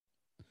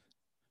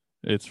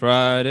It's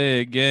Friday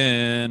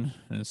again,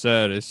 and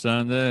Saturday,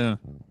 Sunday,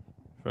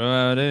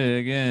 Friday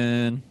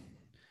again.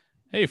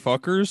 Hey,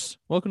 fuckers.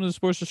 Welcome to the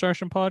Sports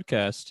Distraction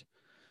Podcast.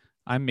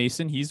 I'm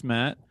Mason. He's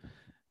Matt.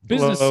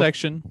 Business Hello.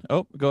 section.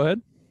 Oh, go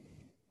ahead.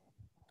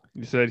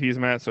 You said he's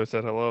Matt, so I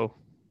said hello.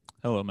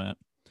 Hello, Matt.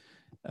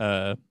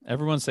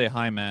 Everyone say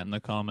hi, Matt, in the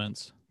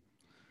comments.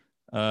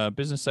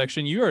 Business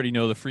section. You already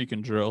know the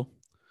freaking drill.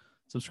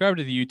 Subscribe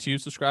to the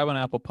YouTube. Subscribe on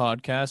Apple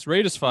Podcasts.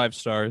 Rate us 5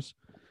 stars.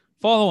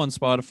 Follow on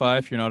Spotify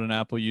if you're not an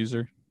Apple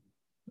user.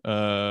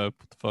 What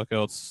the fuck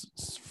else?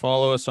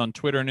 Follow us on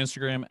Twitter and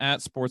Instagram at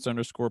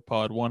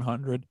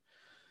sports_pod100.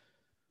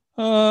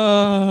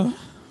 Uh,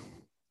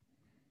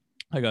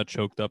 I got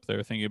choked up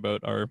there thinking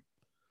about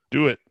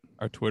Do it.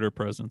 our Twitter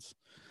presence.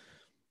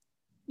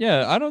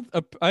 Yeah, I don't.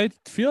 I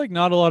feel like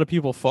not a lot of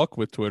people fuck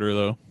with Twitter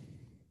though.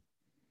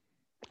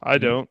 I You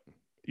know? don't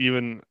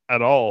even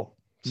at all.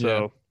 Yeah,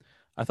 So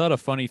I thought a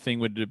funny thing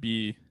would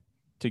be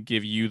to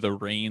give you the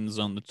reins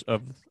on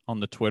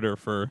the Twitter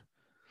for.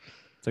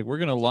 It's like we're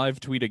gonna live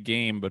tweet a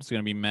game, but it's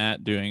gonna be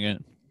Matt doing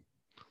it.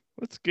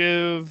 let's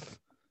give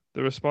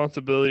the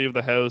responsibility of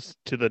the house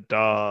to the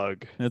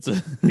dog. It's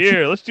a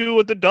Here, let's do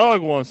what the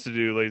dog wants to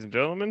do, ladies and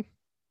gentlemen.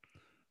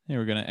 Hey,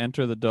 we're gonna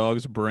enter the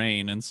dog's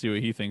brain and see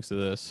what he thinks of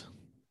this.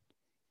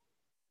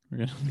 We're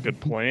gonna It's a good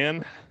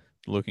plan.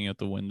 looking at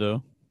the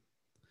window.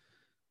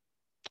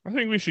 I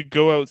think we should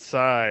go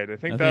outside. I think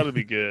I think that'll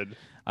be good.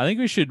 I think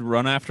we should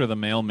run after the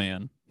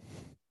mailman.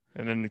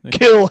 And then Like,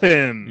 kill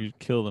him. you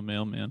kill the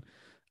mailman.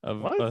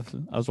 What?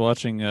 I was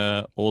watching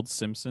old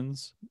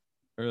Simpsons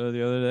earlier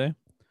the other day,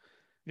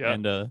 Yeah,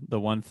 and the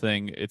one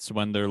thing it's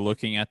when they're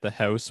looking at the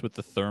house with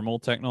the thermal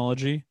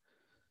technology,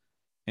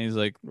 and he's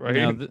like,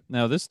 right?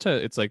 now this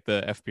it's like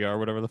the FBR,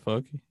 whatever the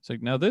fuck. He's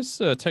like, now this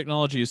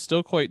technology is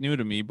still quite new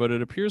to me, but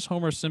it appears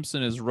Homer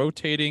Simpson is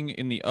rotating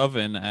in the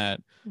oven at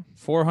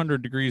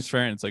 400 degrees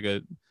Fahrenheit. It's like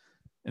a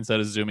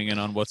instead of zooming in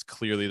on what's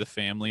clearly the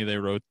family, they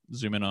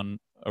zoom in on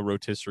a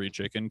rotisserie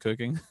chicken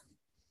cooking.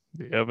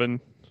 The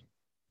oven.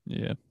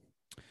 Yeah.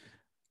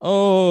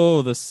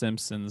 Oh, The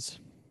Simpsons.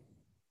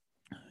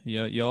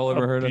 Yeah, y'all A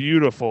ever heard of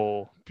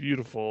beautiful,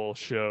 beautiful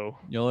show.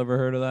 y'all ever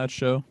heard of that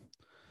show?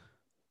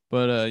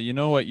 But you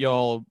know what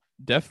y'all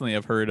definitely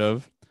have heard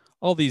of?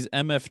 All these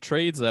MF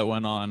trades that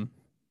went on.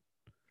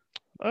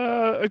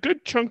 A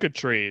good chunk of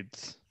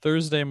trades.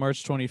 Thursday,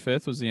 March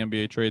 25th was the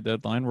NBA trade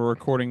deadline. We're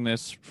recording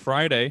this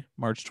Friday,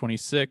 March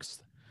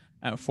 26th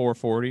at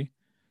 4:40.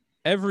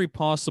 Every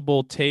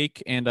possible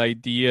take and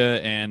idea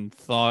and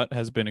thought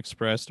has been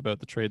expressed about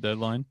the trade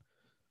deadline.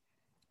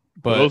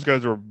 But But those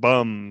guys were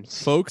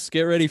bums. folks,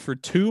 get ready for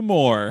two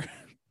more.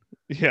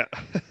 Yeah.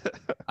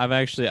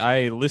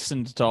 I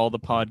listened to all the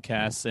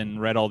podcasts and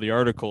read all the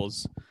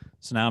articles.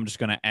 So now I'm just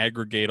going to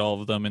aggregate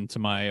all of them into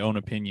my own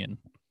opinion.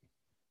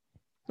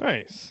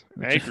 Nice.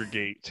 Which,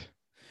 Aggregate.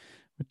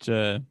 which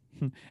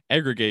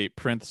aggregate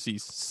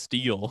parentheses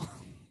steal.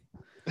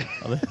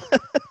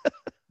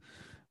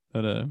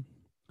 But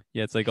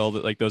yeah, it's like all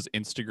the like those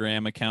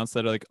Instagram accounts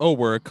that are like, "Oh,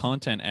 we're a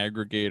content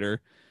aggregator."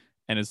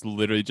 And it's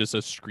literally just a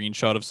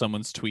screenshot of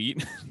someone's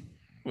tweet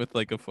with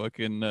like a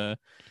fucking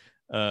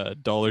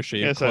Dollar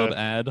Shave Yes, Club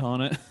ad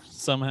on it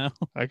somehow.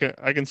 I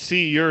can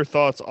see your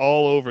thoughts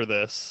all over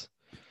this.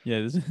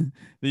 Yeah,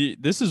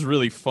 this is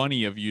really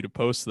funny of you to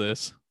post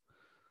this.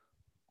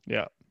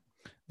 Yeah.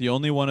 The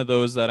only one of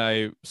those that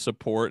I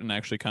support and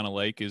actually kind of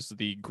like is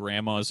the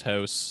grandma's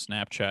house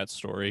Snapchat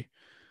story.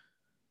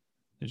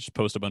 They just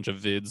post a bunch of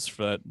vids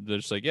for that. They're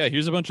just like, yeah,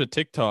 here's a bunch of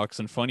TikToks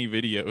and funny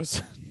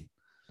videos.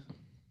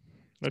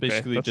 It's Okay.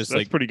 basically That's just that's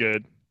like, pretty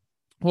good.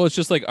 well, it's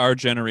just like our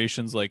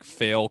generation's like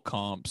fail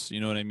comps. You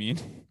know what I mean?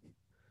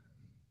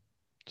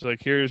 It's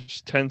like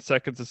here's 10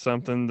 seconds of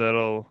something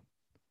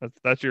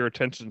that's your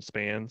attention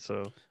span,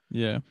 so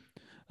Yeah,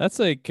 that's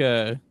like,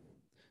 yeah,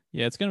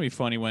 it's gonna be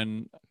funny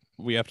when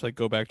we have to like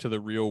go back to the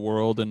real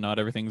world and not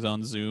everything's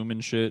on Zoom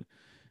and shit,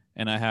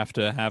 and I have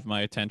to have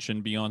my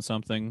attention be on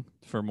something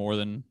for more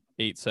than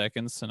 8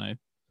 seconds, and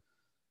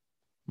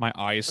my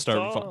eyes I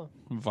start saw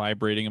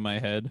vibrating in my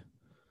head.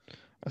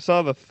 I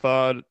saw the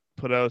thought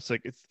put out. It's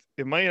like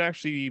it might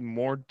actually be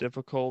more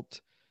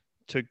difficult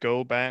to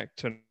go back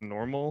to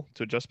normal,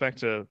 to adjust back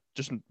to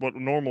just what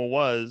normal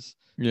was,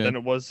 Yeah. than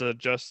it was to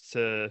adjust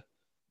to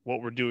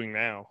what we're doing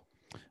now.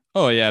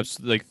 Oh yeah.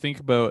 Like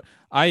think about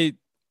I.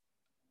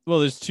 Well,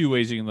 there's two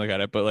ways you can look at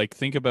it, but like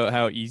think about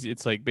how easy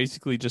it's like.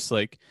 Basically, just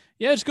like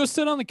yeah, just go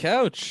sit on the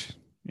couch.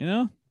 You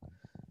know,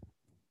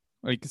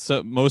 like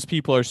so most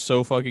people are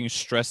so fucking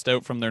stressed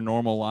out from their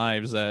normal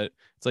lives that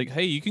it's like,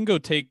 hey, you can go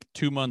take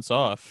 2 months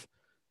off.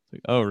 It's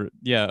like, oh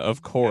yeah, of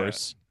Yeah.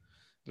 course.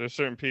 There's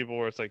certain people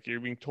where it's like you're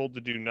being told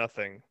to do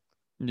nothing.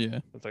 Yeah.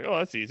 It's like, oh,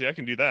 that's easy. I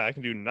can do that. I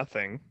can do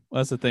nothing. Well,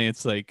 that's the thing.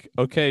 It's like,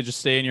 okay, just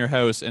stay in your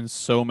house, and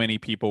so many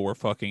people were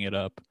fucking it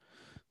up.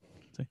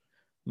 It's like,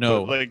 But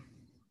no, I like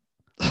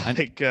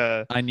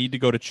I need to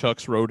go to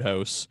Chuck's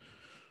Roadhouse.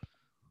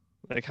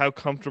 like how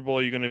comfortable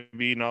are you going to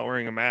be not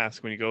wearing a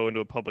mask when you go into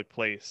a public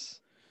place?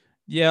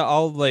 Yeah,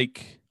 I'll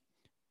like.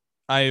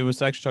 I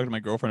was actually talking to my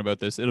girlfriend about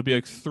this. It'll be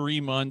like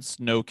 3 months,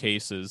 no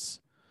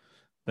cases.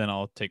 then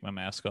I'll take my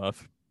mask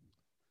off.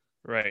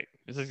 Right.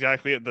 It's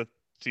exactly it. But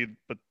you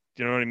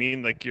know what I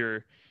mean? Like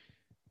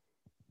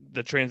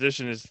the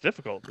transition is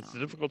difficult. It's a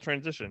difficult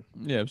transition.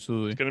 Yeah,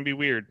 absolutely. It's gonna be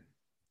weird.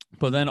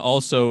 But then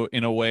also,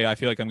 in a way, I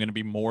feel like I'm going to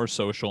be more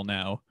social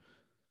now.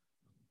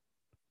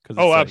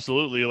 Oh,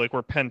 absolutely. Like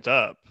we're pent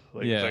up.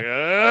 Like it's like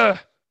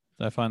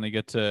I finally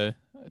get to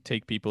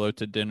take people out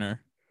to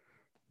dinner.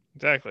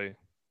 Exactly.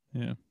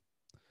 Yeah.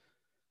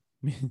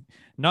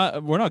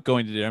 We're not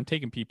going to dinner. I'm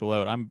taking people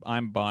out.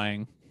 I'm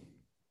buying.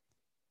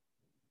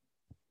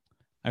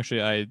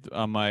 Actually,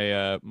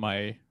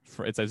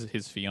 it's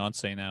his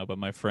fiance now, but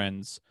my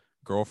friend's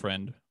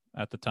girlfriend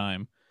at the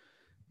time,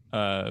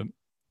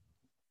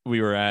 we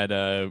were at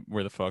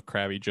where the fuck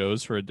Krabby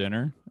Joe's for a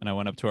dinner, and I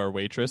went up to our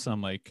waitress and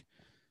I'm like,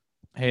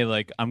 hey,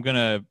 like I'm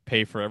gonna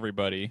pay for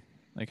everybody.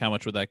 Like, how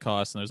much would that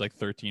cost? And there's like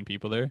 13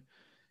 people there.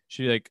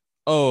 She like,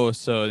 oh,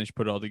 so then she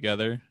put it all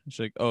together. She's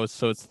like, oh,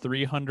 so it's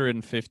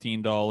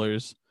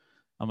 $315.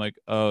 I'm like,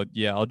 oh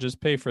yeah, I'll just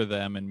pay for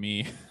them and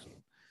me.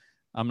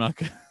 I'm not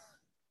gonna.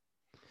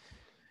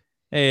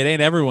 Hey, it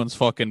ain't everyone's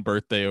fucking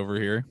birthday over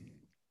here.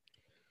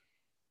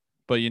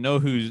 But you know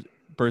whose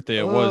birthday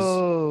it was?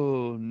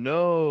 Oh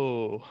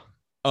no.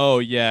 Oh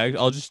yeah,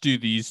 I'll just do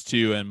these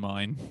two and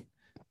mine.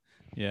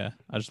 Yeah,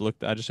 I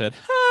just said,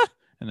 ha,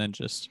 and then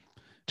just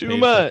too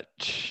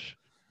much.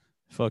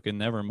 Fucking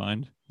never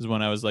mind. This is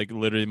when I was like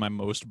literally my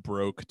most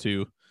broke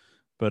too.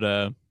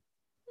 But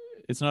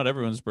it's not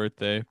everyone's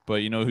birthday,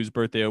 but you know whose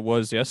birthday it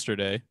was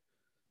yesterday?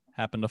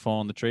 Happened to fall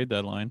on the trade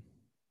deadline.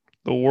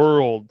 The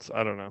world,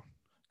 I don't know.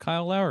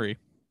 Kyle Lowry. It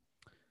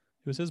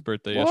was his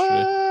birthday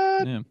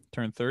yesterday. Yeah,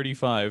 turned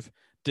 35.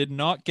 Did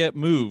not get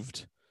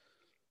moved.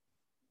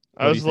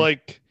 I was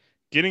like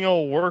getting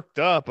all worked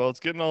up. I was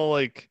getting all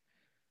like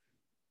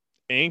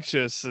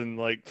anxious and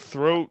like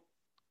throat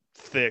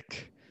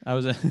thick. I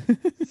was.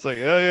 It's like,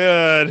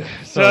 oh god,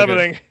 it's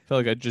happening. I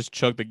felt like I just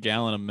chugged a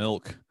gallon of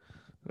milk.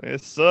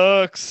 It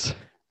sucks.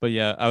 But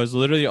yeah, I was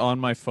literally on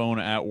my phone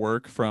at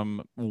work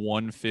from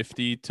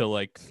 1:50 to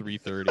like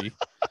 3:30.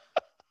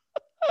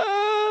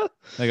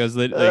 Like I was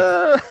like,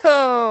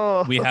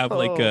 we have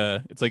like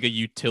it's like a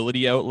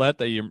utility outlet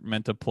that you're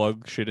meant to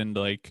plug shit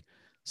into, like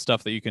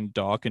stuff that you can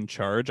dock and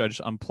charge. I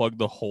just unplugged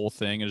the whole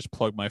thing and just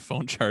plugged my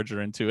phone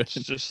charger into it.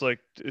 It's just like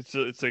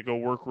it's like a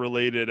work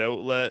related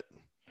outlet.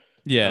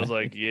 Yeah. I was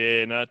like,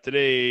 yeah, not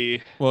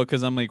today. Well,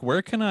 because I'm like,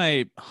 where can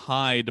I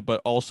hide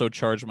but also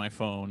charge my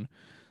phone?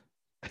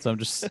 So I'm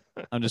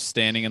just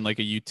standing in like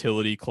a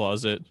utility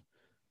closet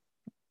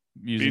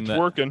using that.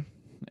 Working.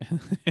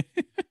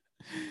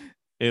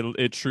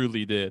 It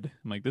truly did.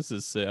 I'm like, this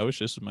is sick. I wish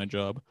this was my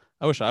job.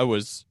 I wish I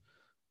was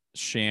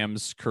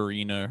Shams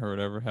Karina or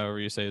whatever, however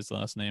you say his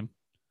last name.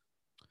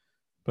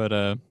 But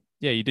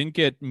yeah, you didn't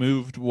get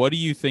moved. What do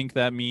you think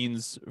that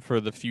means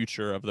for the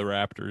future of the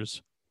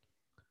Raptors?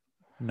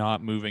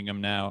 Not moving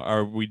him now.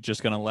 Are we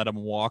just gonna let him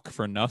walk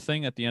for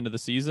nothing at the end of the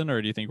season,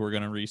 or do you think we're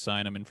gonna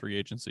re-sign him in free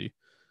agency?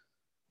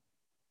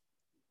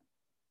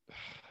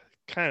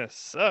 Kind of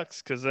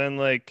sucks because then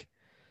like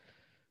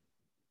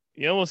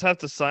you almost have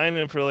to sign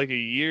him for like a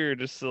year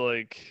just to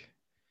like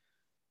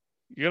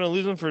you're gonna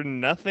lose him for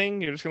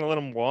nothing. You're just gonna let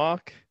him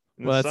walk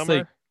in the summer.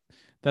 Like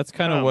that's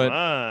kind of what.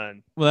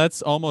 On. Well,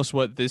 that's almost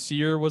what this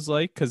year was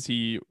like because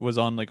he was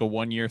on like a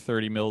 1 year,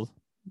 $30 million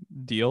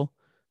deal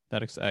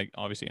that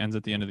obviously ends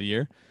at the end of the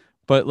year.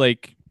 But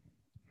like,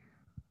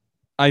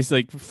 I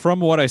like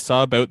from what I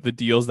saw about the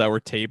deals that were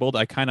tabled,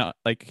 I kind of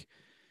like.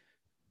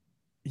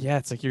 Yeah,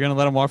 it's like you're gonna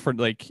let him walk for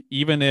like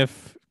even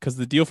if because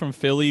the deal from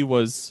Philly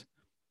was,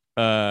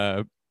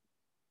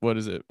 what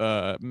is it?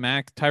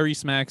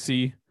 Tyrese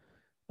Maxey,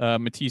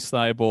 Matisse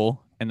Thybulle,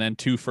 and then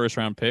 2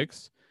 first-round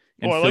picks.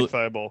 And I like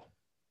Thybulle.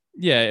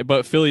 Yeah,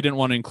 but Philly didn't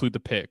want to include the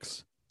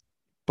picks.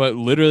 But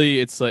literally,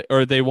 it's like,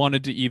 or they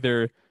wanted to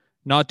either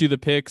not do the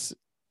picks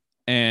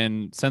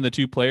and send the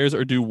 2 players,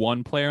 or do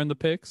 1 player in the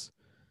picks,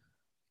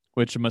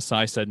 which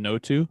Masai said no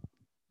to.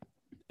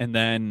 And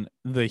then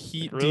the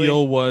Heat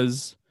deal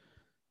was.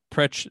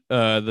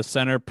 The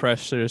center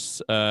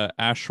Precious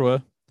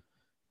Ashwa,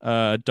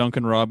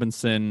 Duncan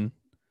Robinson,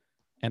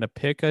 and a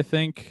pick, I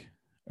think,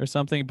 or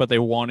something. But they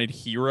wanted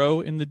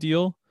Hero in the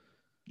deal.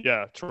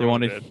 Yeah,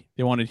 Toronto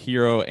they wanted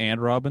Hero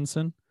and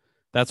Robinson.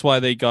 That's why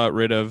they got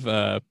rid of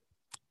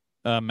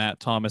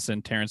Matt Thomas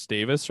and Terrence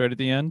Davis right at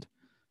the end.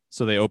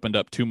 So they opened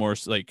up 2 more,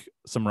 like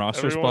some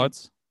roster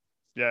spots.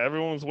 Yeah,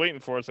 everyone was waiting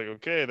for it. It's like,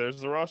 okay,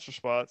 there's the roster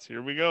spots.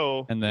 Here we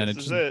go. And then this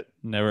is it.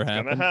 Never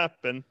happened. It's gonna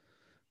happen.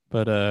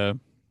 But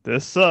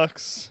this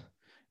sucks.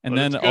 And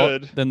then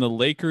then the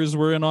Lakers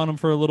were in on him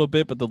for a little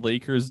bit, but the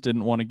Lakers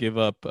didn't want to give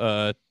up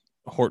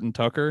Horton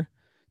Tucker,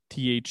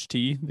 THT,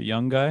 the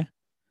young guy.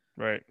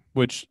 Right.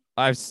 Which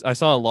I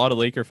saw a lot of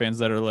Laker fans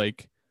that are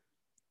like,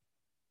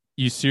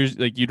 you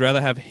seriously, like, you'd rather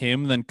have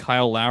him than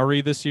Kyle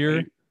Lowry this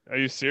year? Are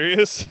you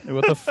serious?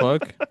 What the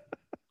fuck?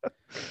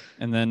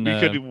 And then we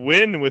could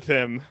win with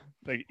him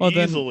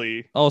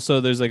easily.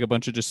 Also, there's like a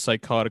bunch of just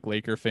psychotic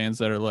Laker fans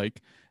that are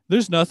like,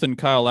 there's nothing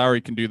Kyle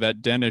Lowry can do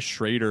that Dennis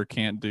Schrader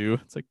can't do.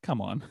 It's like,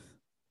 come on.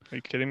 Are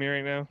you kidding me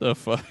right now? The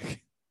fuck?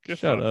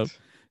 Shut up.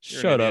 You're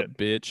an Shut up,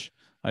 idiot. bitch.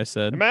 I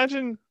said.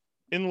 Imagine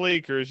in the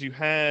Lakers you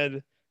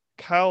had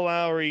Kyle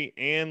Lowry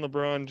and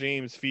LeBron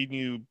James feeding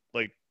you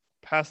like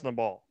passing the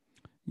ball.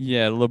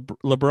 Yeah,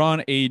 LeBron,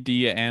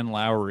 AD, and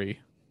Lowry.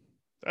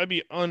 That'd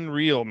be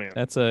unreal, man.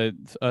 Hey,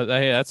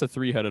 that's a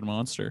three-headed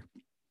monster.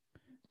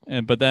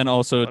 And but then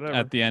also Whatever.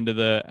 at the end of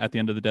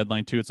the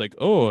deadline too, it's like,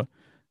 oh,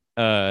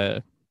 uh,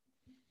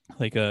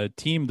 like a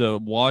team to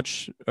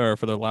watch or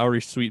for the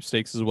Lowry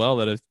sweepstakes as well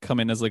that have come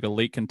in as like a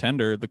late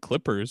contender, the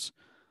Clippers.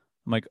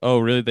 I'm like, oh,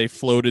 really? They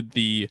floated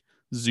the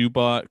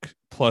Zubac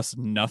plus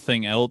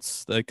nothing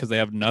else because they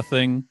have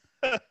nothing.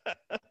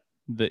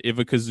 The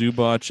Ivica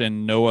Zubac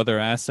and no other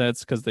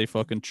assets because they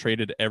fucking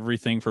traded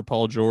everything for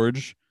Paul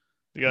George.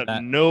 You got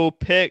That no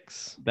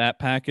picks. that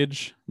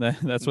package,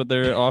 that's what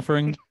they're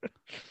offering.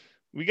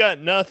 We got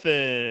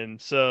nothing.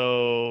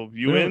 So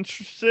you No.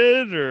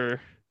 interested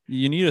or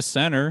You need a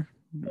center.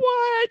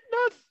 what?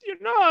 Nothing.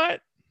 You're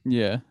not.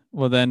 Yeah.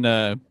 Well, then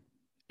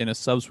in a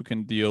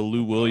subsequent deal,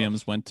 Lou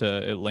Williams went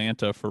to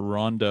Atlanta for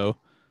Rondo.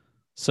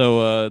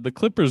 So the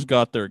Clippers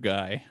got their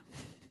guy.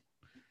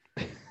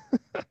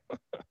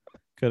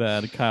 Could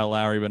have had Kyle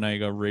Lowry, but now you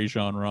got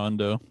Rajon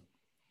Rondo.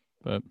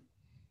 But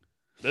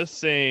The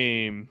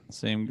same.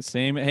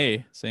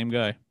 hey, same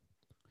guy.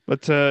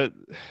 But the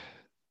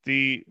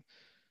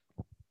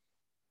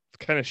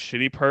kind of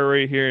shitty part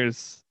right here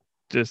is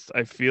just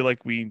I feel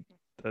like the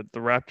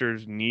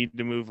Raptors need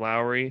to move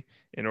Lowry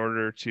in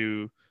order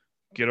to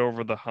get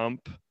over the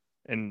hump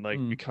and like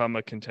become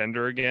a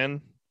contender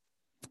again.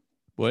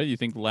 What, you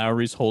think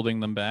Lowry's holding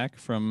them back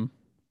from?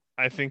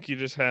 I think you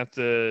just have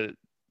to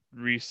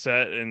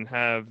reset and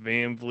have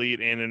Van Vliet,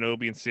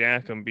 Anunoby, and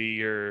Siakam be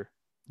your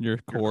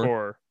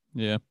core.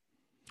 Yeah.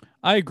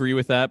 I agree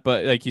with that,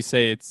 but like you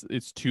say,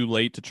 it's too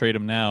late to trade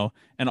him now.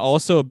 And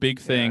also a big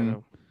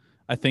thing,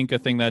 I think a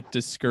thing that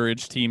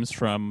discouraged teams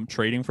from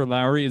trading for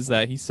Lowry is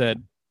that he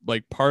said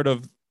like part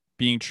of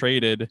being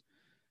traded,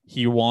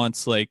 he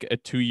wants like a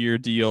 2-year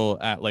deal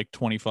at like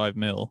 25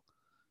 mil.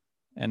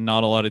 And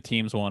not a lot of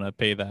teams want to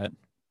pay that.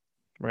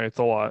 Right, it's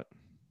a lot.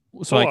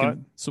 So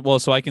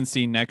I can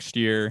see next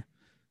year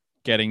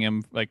getting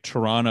him like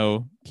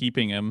Toronto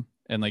keeping him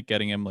and like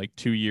getting him like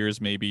 2 years,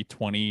 maybe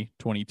 20,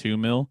 22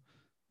 mil.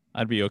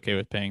 I'd be okay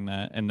with paying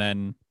that. And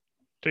then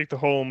take the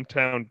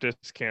hometown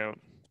discount.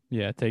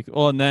 Yeah,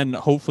 and then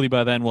hopefully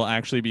by then we'll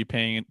actually be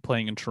playing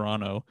in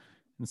Toronto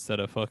instead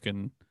of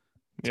fucking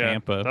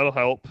Tampa. Yeah, that'll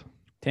help.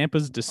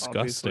 Tampa's disgusting.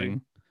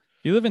 Obviously.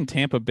 You live in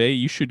Tampa Bay,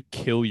 you should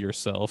kill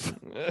yourself.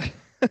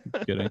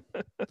 Kidding.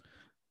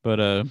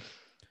 But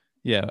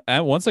yeah,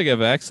 once I get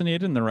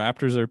vaccinated and the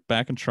Raptors are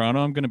back in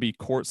Toronto, I'm gonna be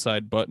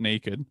courtside butt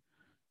naked.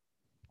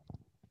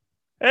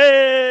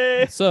 Hey,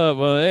 what's up?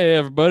 Well, hey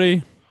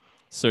everybody.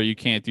 So you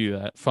can't do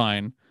that.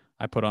 Fine.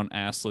 I put on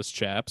assless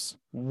chaps.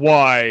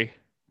 Why?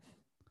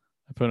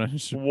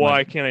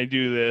 Why can't I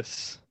do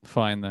this?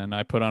 Fine then.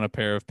 I put on a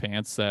pair of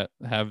pants that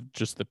have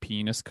just the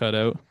penis cut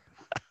out.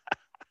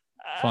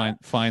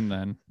 Fine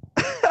then.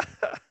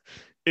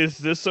 Is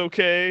this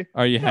okay?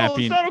 Are you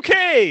happy? No, it's not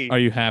okay. Are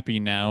you happy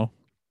now?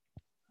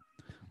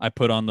 I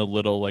put on the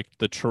little like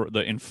the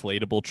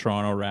inflatable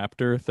Toronto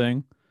Raptor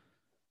thing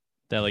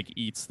that like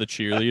eats the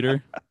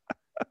cheerleader.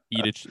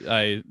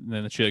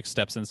 Then she like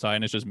steps inside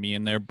and it's just me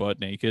in there butt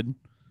naked.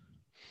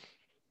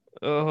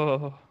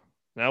 Oh,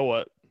 now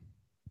what?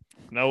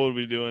 Now what are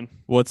we doing?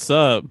 What's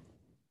up?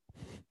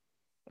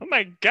 Oh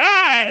my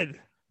god!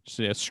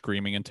 She's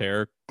screaming in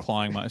terror,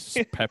 clawing my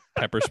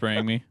pepper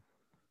spraying me.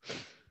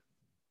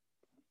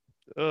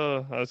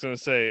 I was gonna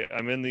say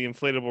I'm in the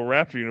inflatable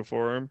Raptor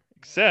uniform,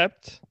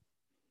 except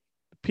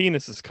the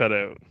penis is cut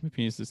out. The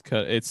penis is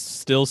cut. It's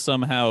still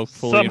somehow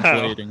fully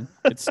inflating.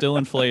 It's still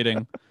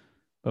inflating,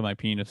 but my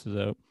penis is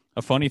out.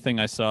 A funny thing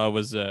I saw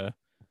was a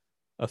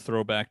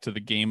throwback to the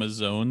Game of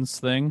Zones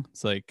thing.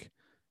 It's like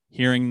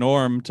hearing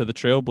Norm to the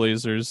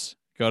Trailblazers,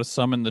 got to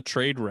summon the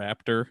Trade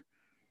Raptor.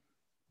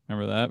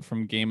 Remember that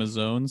from Game of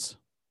Zones?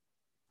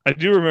 I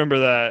do remember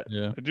that.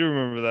 Yeah, I do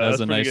remember that.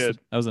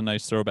 That was a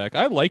nice throwback.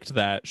 I liked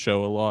that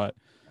show a lot.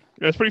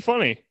 Yeah, it's pretty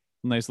funny.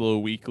 Nice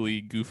little weekly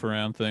goof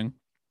around thing.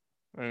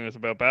 And it's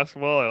about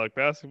basketball. I like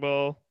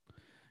basketball.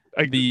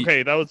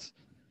 Okay, that was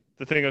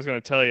the thing I was going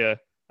to tell you.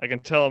 I can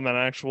tell I'm an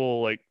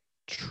actual like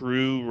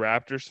true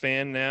Raptors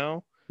fan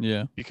now.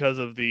 Yeah, because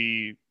of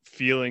the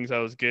feelings I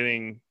was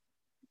getting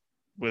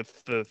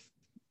with the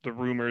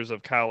rumors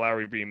of Kyle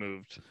Lowry being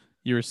moved.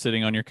 You were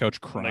sitting on your couch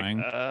crying.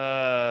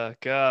 Like,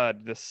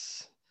 God,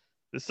 this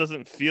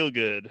doesn't feel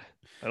good.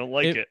 I don't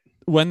like it.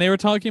 When they were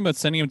talking about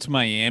sending him to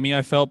Miami,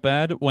 I felt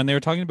bad. When they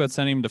were talking about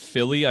sending him to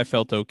Philly, I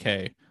felt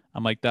okay.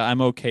 I'm like that.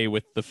 I'm okay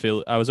with the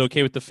Philly. I was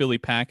okay with the Philly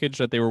package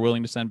that they were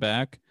willing to send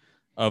back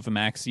of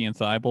Maxey and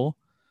Thibault.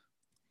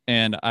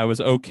 And I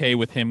was okay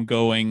with him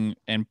going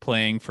and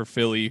playing for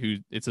Philly, who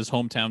it's his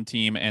hometown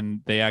team,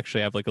 and they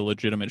actually have like a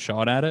legitimate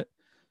shot at it.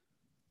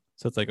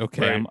 So it's like,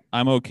 okay, right.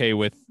 I'm okay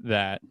with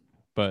that,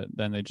 but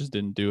then they just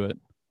didn't do it,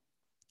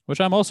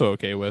 which I'm also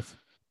okay with.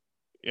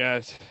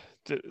 Yeah.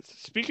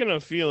 Speaking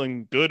of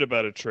feeling good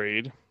about a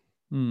trade,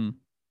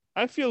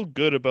 I feel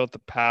good about the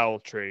Powell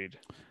trade.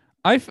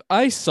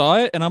 I saw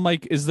it and I'm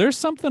like, is there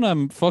something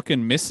I'm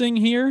fucking missing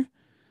here?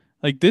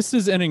 Like this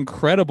is an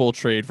incredible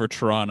trade for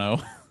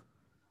Toronto.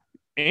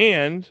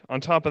 And on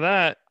top of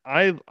that,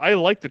 I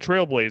like the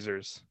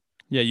Trailblazers.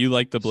 Yeah, you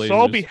like the So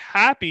I'll be Blazers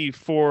happy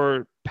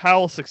for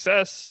Powell's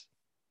success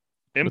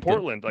in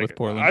Portland. with Like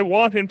Portland. I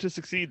want him to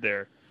succeed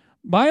there.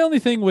 My only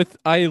thing with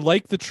I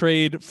like the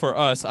trade for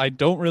us. I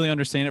don't really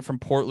understand it from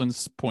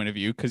Portland's point of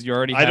view because you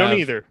already I don't have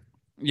either.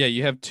 yeah,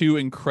 you have two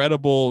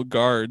incredible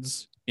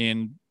guards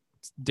in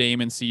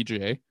Dame and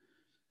CJ.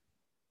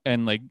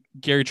 And like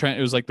Gary Trent,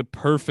 it was like the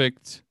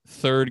perfect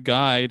third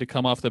guy to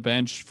come off the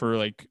bench for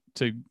like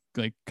to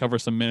like cover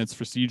some minutes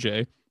for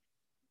CJ.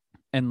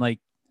 And like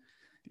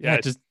Yeah,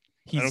 just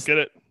I don't he's get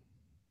it.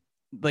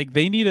 like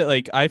they need it.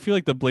 Like I feel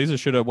like the Blazers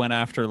should have went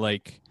after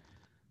like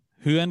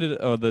who ended.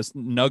 Oh, the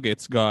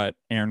Nuggets got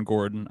Aaron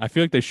Gordon. I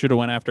feel like they should have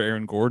went after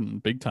Aaron Gordon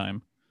big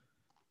time.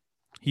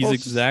 He's Well,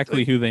 it's just exactly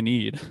like, who they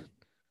need.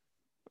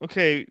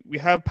 okay, we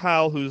have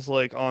Powell who's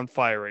like on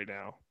fire right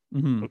now.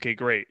 Mm-hmm. Okay,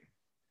 great.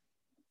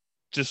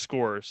 Just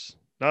scores.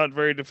 Not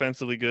very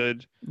defensively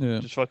good. Yeah.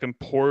 Just fucking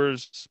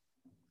pours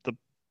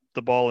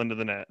the ball into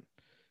the net.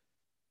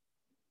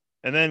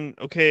 And then,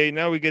 okay,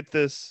 now we get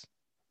this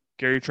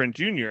Gary Trent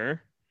Jr.,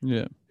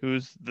 Yeah.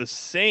 who's the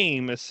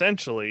same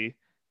essentially,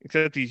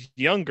 except he's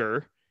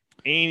younger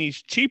and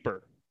he's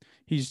cheaper.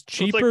 He's So it's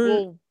cheaper. like,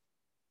 well,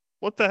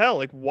 what the hell?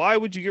 Like, why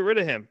would you get rid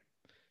of him?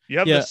 You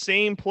have Yeah. the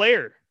same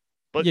player,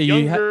 but Yeah, you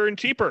younger and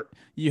cheaper.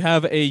 You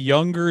have a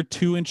younger,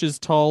 2 inches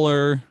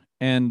taller,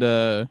 and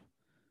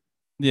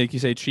like you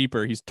say,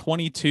 cheaper. He's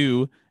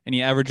 22, and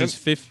he averages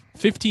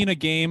 15 a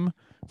game,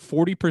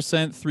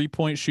 40%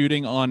 3-point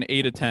shooting on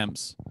 8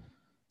 attempts.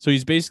 So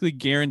he's basically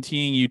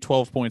guaranteeing you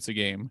 12 points a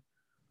game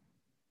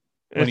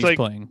when he's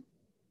playing.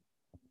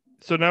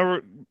 So now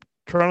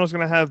Toronto's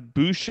going to have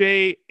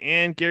Boucher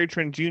and Gary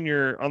Trent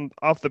Jr.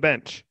 off the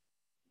bench.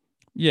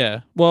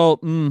 Yeah. Well,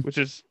 which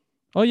is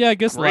oh yeah, I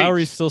guess great.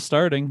 Lowry's still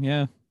starting.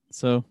 Yeah.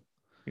 So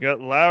you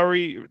got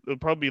Lowry. It'll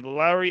probably be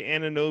Lowry,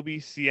 Anunoby,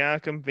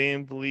 Siakam,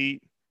 Van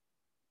Vliet.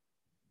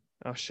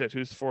 Oh shit,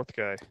 who's the fourth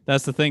guy?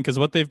 That's the thing, because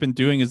what they've been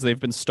doing is they've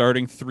been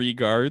starting 3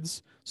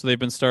 guards. So they've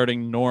been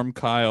starting Norm,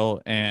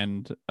 Kyle,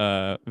 and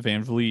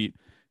Van Vliet,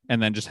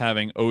 and then just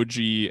having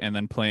OG and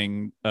then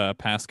playing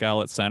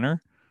Pascal at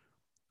center.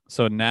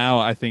 So now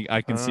I think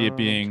I can see it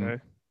being,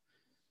 okay.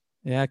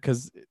 Yeah,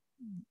 because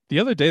the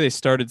other day they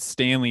started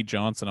Stanley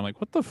Johnson. I'm like,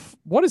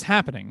 what is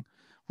happening?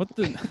 What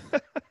the?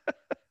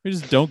 We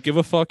just don't give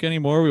a fuck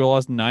anymore. We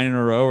lost 9 in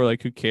a row. We're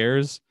like, who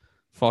cares?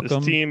 Fuck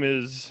them. This team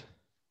is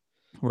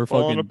we're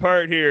falling fucking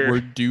apart here.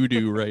 We're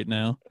doo-doo right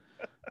now.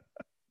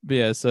 But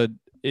yeah, so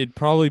it'd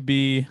probably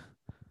be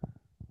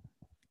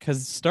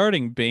because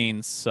starting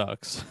Bane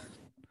sucks.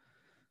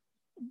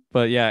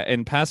 But yeah,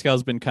 and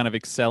Pascal's been kind of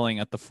excelling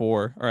at the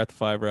 4 or at the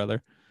 5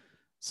 rather.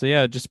 So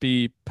yeah, just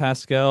be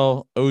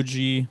Pascal, OG,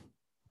 and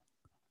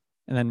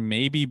then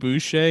maybe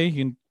Boucher. You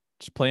can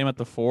just play him at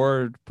the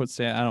 4.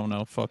 I don't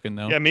know, fucking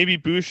know. Yeah, maybe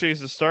Boucher's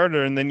the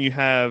starter, and then you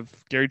have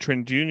Gary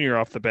Trent Jr.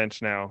 off the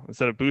bench now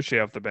instead of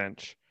Boucher off the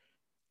bench.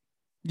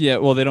 Yeah,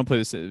 well, they don't play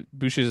this.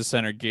 Boucher's a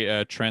center,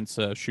 Trent's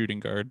a shooting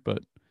guard, but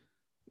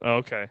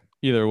okay.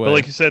 Either way. But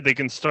like you said, they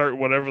can start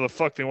whatever the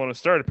fuck they want to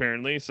start,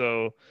 apparently.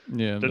 So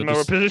yeah, doesn't matter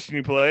what position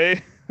you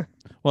play.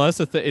 Well, that's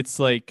the thing. It's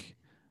like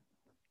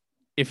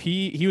if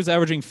he was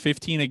averaging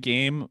 15 a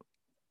game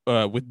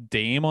with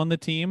Dame on the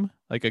team,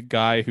 like a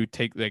guy who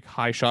take like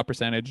high shot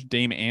percentage,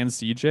 Dame and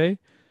CJ,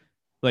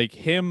 like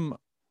him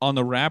on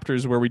the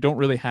Raptors, where we don't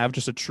really have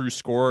just a true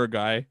scorer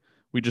guy.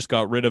 We just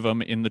got rid of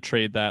him in the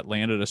trade that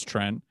landed us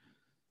Trent.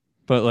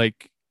 But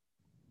like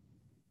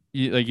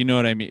you know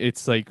what I mean?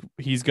 It's like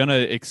he's gonna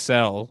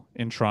excel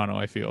in Toronto,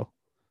 I feel,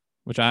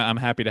 which I'm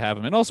happy to have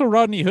him. And also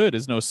Rodney Hood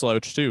is no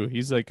slouch too.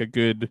 He's like a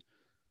good.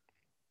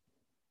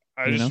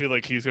 I just feel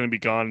like he's gonna be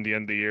gone at the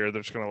end of the year.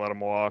 They're just gonna let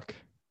him walk.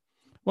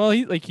 Well,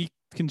 he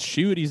can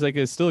shoot. He's like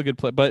still a good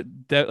player, but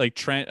like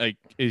Trent, like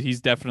he's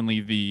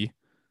definitely the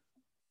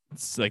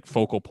like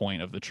focal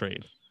point of the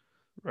trade.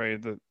 Right.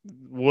 The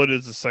Wood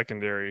is the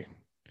secondary.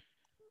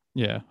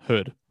 Yeah,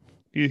 Hood.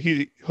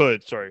 He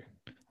Hood, sorry.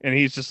 And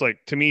he's just like,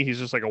 to me, he's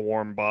just like a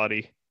warm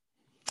body.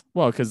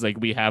 Well, because like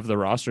we have the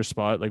roster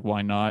spot, like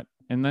why not?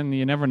 And then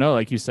you never know,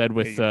 like you said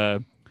with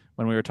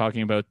when we were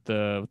talking about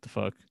the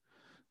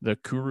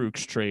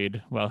Kurucs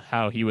trade, well,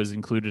 how he was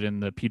included in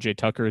the PJ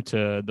Tucker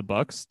to the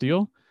Bucks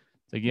deal.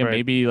 Like yeah,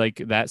 maybe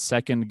like that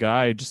second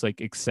guy just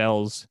like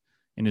excels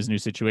in his new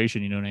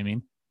situation. You know what I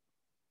mean?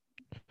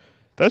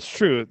 That's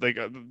true. Like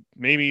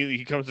maybe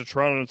he comes to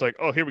Toronto and it's like,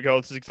 oh, here we go.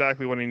 This is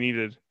exactly what he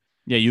needed.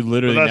 Yeah, you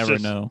literally never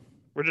know.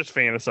 We're just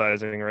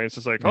fantasizing, right? It's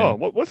just like, oh,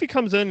 what if he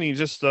comes in and he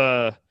just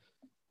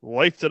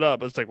lights it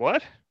up? It's like,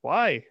 what?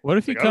 Why? What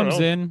if he comes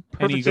in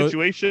perfect and he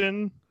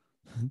situation?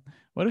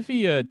 What if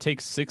he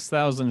takes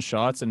 6,000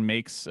 shots and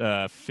makes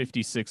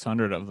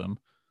 5,600 of them?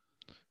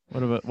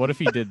 What if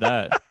he did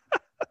that?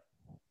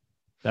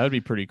 That would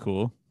be pretty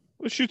cool.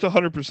 It shoots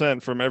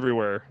 100% from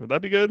everywhere. Would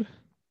that be good?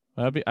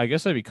 I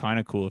guess that'd be kind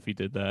of cool if he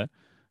did that.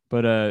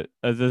 But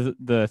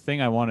the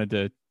thing I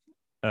wanted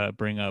to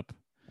bring up,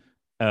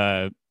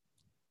 uh,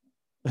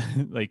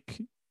 like,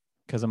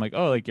 because I'm like,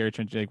 oh, like Gary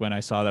Trent, like when I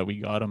saw that we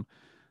got him,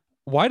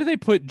 why do they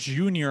put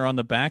Junior on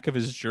the back of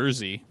his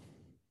jersey?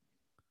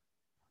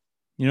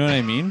 You know what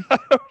I mean?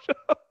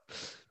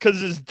 Because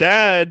his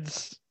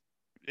dad's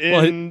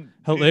Well, in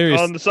hilarious.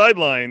 on the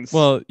sidelines.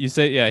 Well, you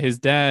say, yeah, his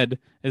dad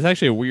is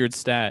actually a weird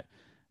stat.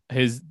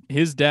 His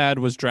dad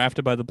was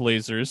drafted by the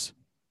Blazers,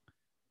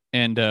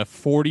 and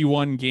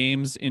 41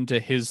 games into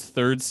his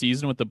third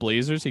season with the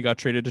Blazers, he got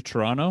traded to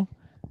Toronto,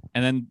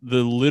 and then the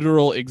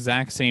literal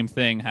exact same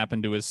thing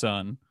happened to his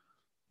son.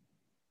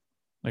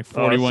 Like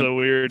Oh, that's 41, so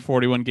weird.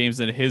 41 games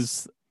into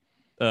his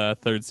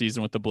third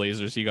season with the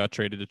Blazers, he got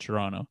traded to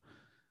Toronto.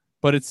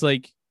 But it's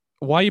like,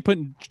 why are you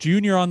putting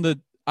Junior on the?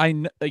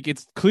 Like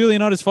it's clearly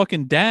not his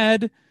fucking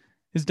dad.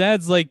 His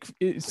dad's like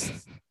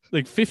it's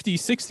like 50,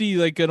 60,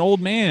 like an old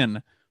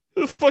man.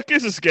 Who the fuck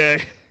is this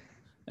guy?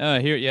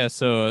 Here, yeah.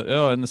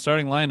 So, in the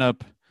starting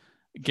lineup,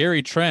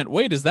 Gary Trent.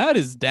 Wait, is that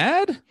his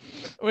dad?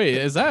 Wait,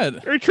 is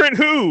that Gary Trent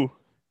who?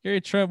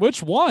 Gary Trent?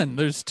 Which one?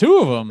 There's two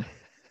of them.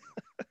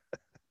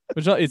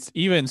 Which it's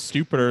even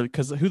stupider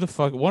because who the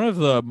fuck? One of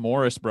the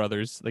Morris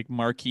brothers, like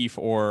Markeith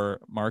or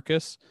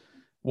Marcus,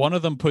 one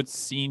of them put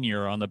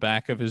senior on the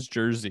back of his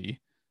jersey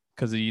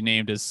because he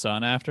named his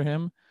son after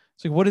him.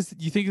 It's like, what is?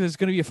 You think there's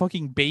gonna be a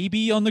fucking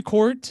baby on the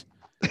court?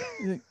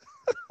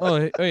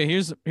 Oh, hey,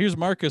 here's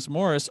Marcus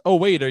Morris. Oh,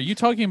 wait, are you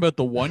talking about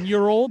the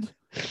 1-year-old?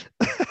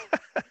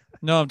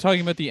 No, I'm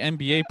talking about the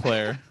NBA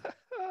player.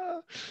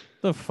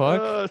 The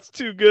fuck? It's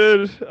too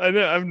good. I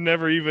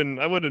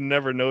would have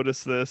never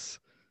noticed this.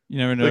 You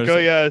never Like, noticed? oh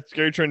yeah, it's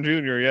Gary Trent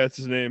Jr. Yeah, it's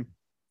his name.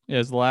 Yeah,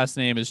 his last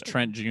name is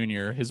Trent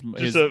Jr.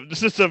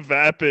 Just a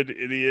vapid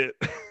idiot.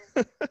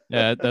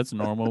 Yeah, that's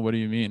normal. What do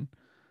you mean?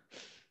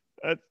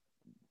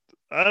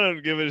 I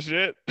don't give a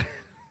shit.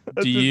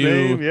 That's Do his you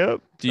name.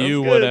 Yep. do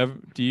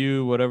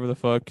you whatever the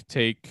fuck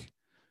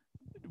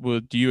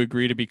do you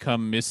agree to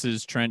become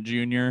Mrs. Trent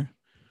Jr.?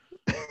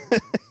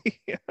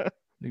 Yeah.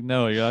 Like,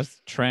 no, you're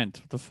that's Trent.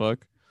 What the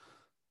fuck?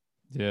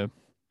 Yeah.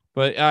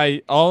 But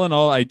all in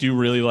all, I do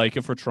really like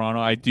it for Toronto.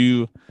 I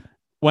do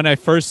when I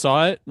first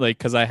saw it, like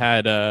because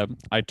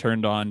I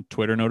turned on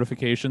Twitter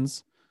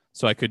notifications,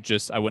 so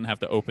I wouldn't have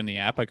to open the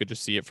app. I could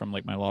just see it from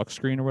like my lock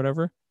screen or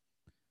whatever.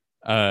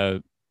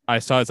 I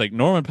saw it's like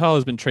Norman Powell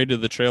has been traded to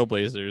the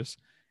Trailblazers,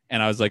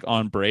 and I was like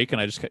on break, and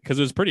I just because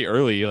it was pretty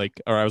early,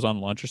 like or I was on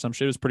lunch or some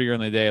shit. It was pretty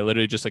early in the day. I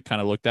literally just like kind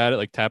of looked at it,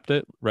 like tapped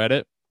it, read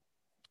it,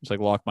 just like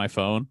locked my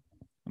phone,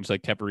 and just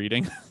like kept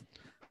reading.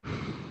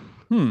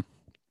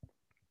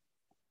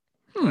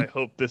 I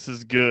hope this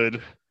is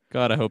good.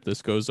 God, I hope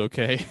this goes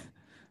okay.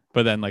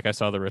 But then like I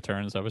saw the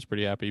returns, I was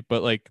pretty happy.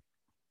 But like,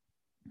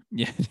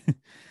 yeah,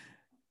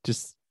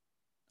 just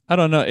I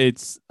don't know.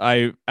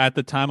 At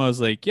the time I was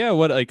like, yeah,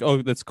 what like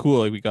oh that's cool,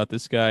 like we got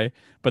this guy.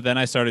 But then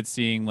I started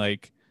seeing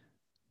like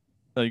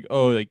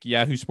oh like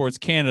Yahoo Sports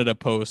Canada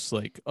posts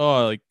like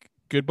oh like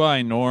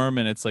goodbye Norm,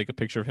 and it's like a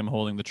picture of him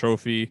holding the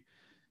trophy,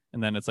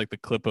 and then it's like the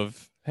clip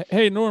of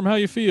hey Norm, how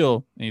you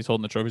feel? And he's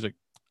holding the trophy. He's like,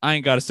 I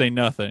ain't got to say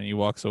nothing, and he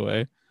walks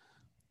away.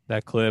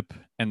 That clip,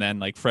 and then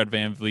like Fred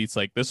VanVleet's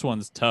like this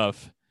one's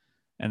tough,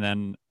 and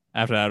then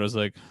after that I was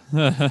like,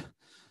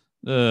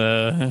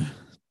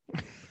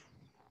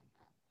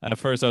 At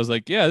first I was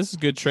like, yeah, this is a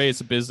good trade. It's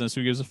a business.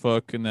 Who gives a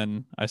fuck? And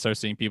then I start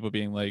seeing people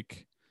being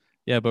like,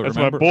 yeah, but That's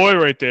remember, my boy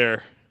right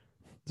there.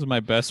 this is my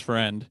best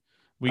friend.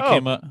 We Oh.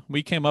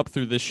 came up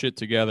through this shit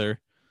together.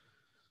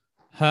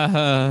 Ha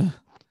ha.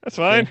 That's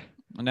fine.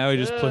 Now he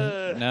just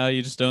play. Now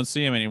you just don't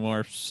see him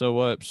anymore. So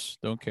what? Psh,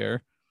 don't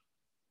care.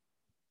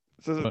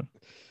 So,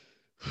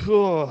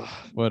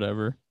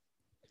 Whatever.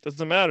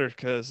 doesn't matter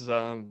because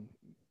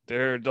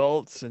they're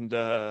adults and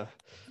They're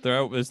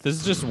out. This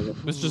is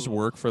just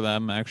work for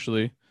them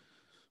actually.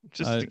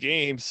 just the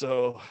game.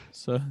 So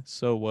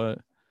uh, what?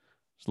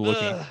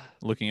 Just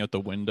looking out the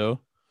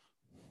window.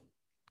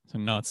 So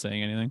not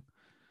saying anything.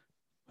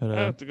 But,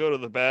 I have to go to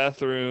the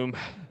bathroom.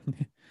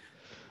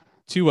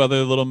 two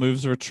other little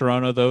moves for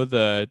Toronto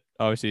though.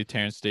 Obviously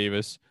Terrence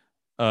Davis,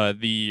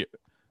 the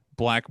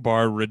Black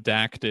Bar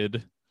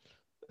redacted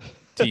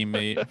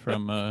teammate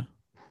from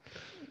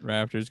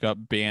Raptors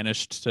got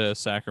banished to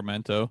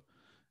Sacramento,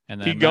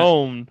 and then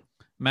gone.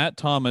 Matt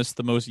Thomas,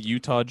 the most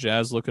Utah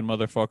Jazz looking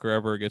motherfucker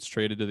ever, gets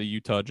traded to the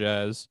Utah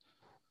Jazz.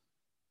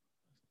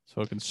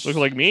 So it can Look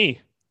like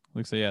me.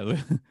 looks like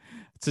yeah.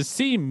 To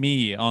see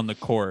me on the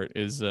court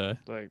is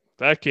Like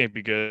that can't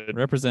be good.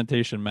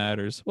 representation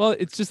matters. Well,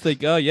 it's just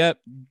like oh yeah,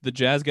 the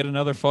Jazz get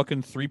another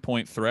fucking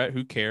 3-point threat.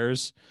 Who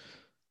cares?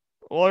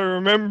 Well, I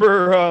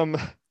remember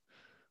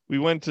we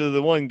went to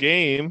the one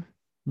game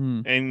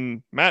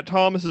and Matt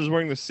Thomas is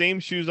wearing the same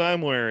shoes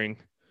I'm wearing.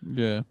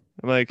 Yeah.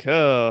 I'm like,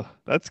 oh,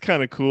 that's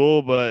kind of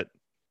cool, but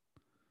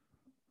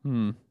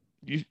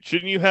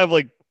shouldn't you have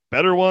like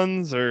better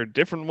ones or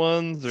different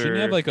ones? Or shouldn't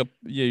you have like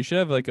you should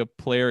have like a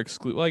player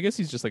exclude. Well, I guess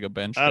he's just like a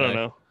bench guy. I don't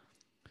know.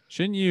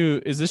 Shouldn't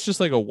you? Is this just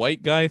like a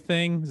white guy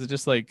thing? Is it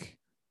just like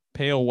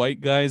pale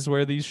white guys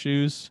wear these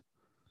shoes?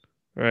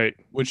 Right.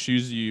 Which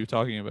shoes are you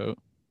talking about?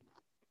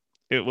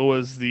 It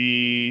was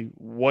the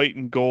white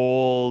and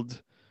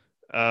gold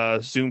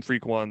Zoom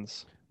Freak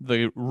ones.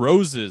 The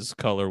roses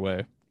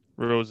colorway.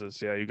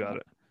 Roses. Yeah, you got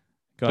it.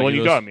 Got The one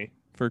you those got me.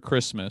 for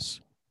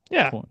Christmas.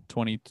 Yeah.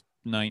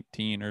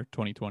 2019 or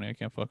 2020. I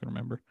can't fucking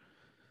remember.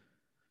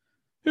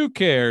 Who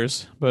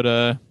cares?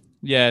 But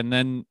yeah, and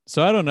then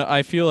so I don't know.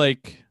 I feel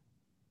like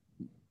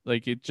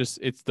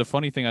it's the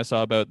funny thing I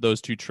saw about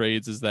those two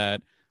trades is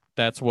that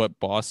that's what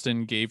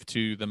Boston gave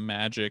to the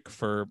Magic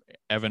for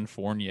Evan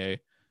Fournier.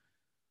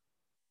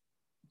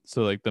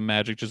 So like the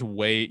Magic just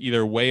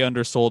either way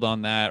undersold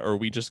on that, or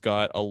we just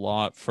got a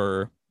lot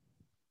for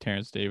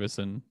Terrence Davis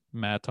and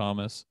Matt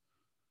Thomas.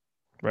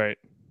 Right.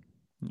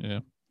 Yeah.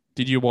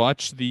 Did you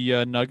watch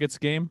the Nuggets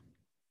game?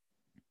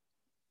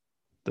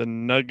 The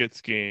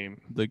Nuggets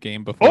game. The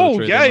game before. Oh, the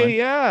trade yeah, deadline?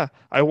 yeah.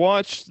 I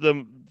watched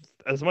them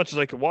as much as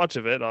I could watch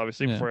of it,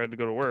 obviously, Yeah. before I had to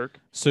go to work.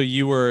 So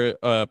you were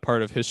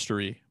part of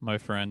history, my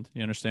friend.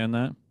 You understand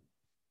that?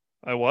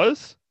 I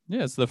was?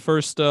 Yeah, it's the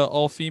first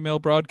all-female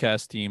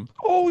broadcast team.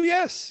 Oh,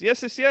 yes.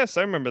 Yes.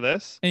 I remember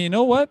this. And you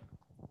know what?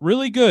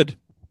 Really good.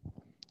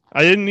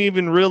 I didn't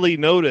even really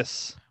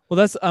notice.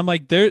 Well, I'm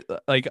like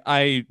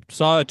I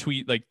saw a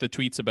tweet, like the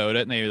tweets about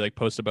it, and they like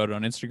post about it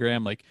on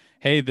Instagram, like,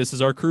 hey, this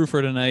is our crew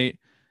for tonight.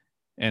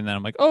 And then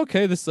I'm like, oh,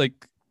 okay, this is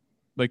like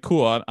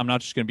cool. I'm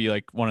not just gonna be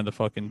like one of the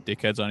fucking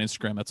dickheads on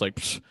Instagram that's like,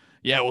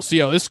 yeah, we'll see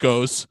how this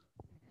goes.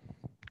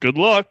 Good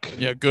luck.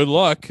 Yeah, good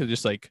luck.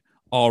 Just like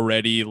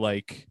already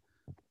like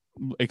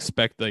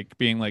expect like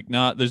being like,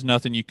 nah, there's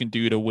nothing you can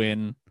do to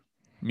win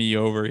me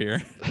over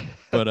here.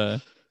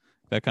 But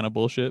that kind of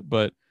bullshit.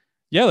 But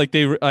yeah, like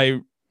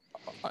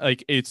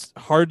it's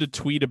hard to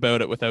tweet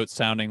about it without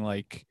sounding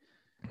like,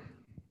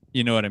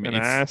 you know what I mean?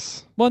 An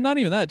ass. Well, not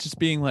even that, just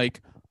being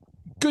like,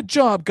 good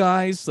job,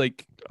 guys.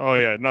 Like, oh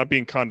yeah, not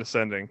being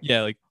condescending.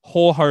 Yeah, like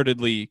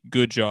wholeheartedly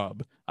good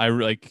job.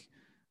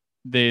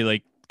 They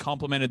like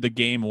complimented the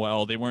game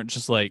well. They weren't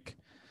just like,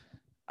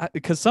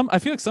 because I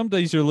feel like some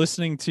days you're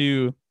listening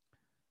to,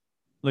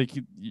 like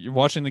you're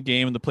watching the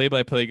game and the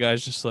play-by-play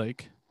guy's just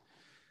like,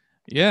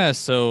 yeah.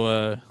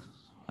 So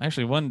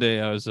actually, one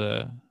day I was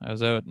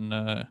out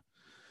in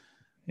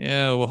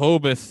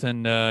Wahobeth,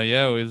 and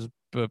it was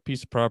a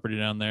piece of property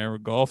down there. We're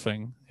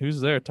golfing. Who's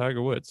there?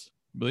 Tiger Woods.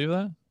 You believe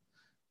that?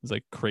 There's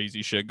like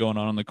crazy shit going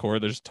on the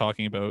court. They're just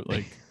talking about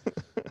like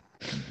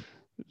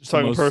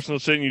talking personal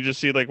shit, and you just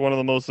see like one of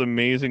the most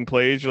amazing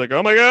plays. You're like,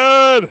 oh my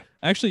god!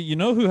 Actually, you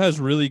know who has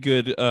really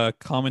good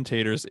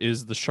commentators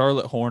is the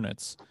Charlotte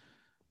Hornets.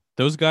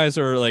 Those guys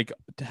are like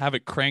have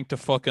it cranked to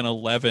fucking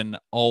 11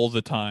 all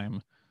the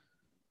time.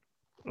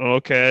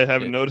 Okay, I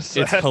haven't noticed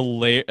that. It's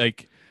hilarious.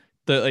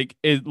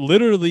 It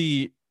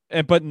literally,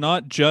 but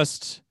not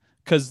just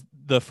because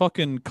the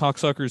fucking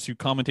cocksuckers who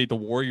commentate the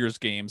Warriors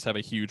games have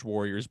a huge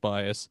Warriors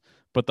bias,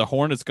 but the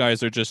Hornets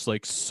guys are just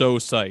like so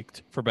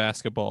psyched for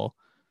basketball.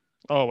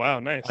 Oh wow,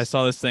 nice. I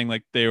saw this thing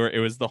like it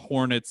was the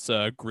Hornets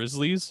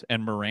Grizzlies,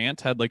 and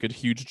Morant had like a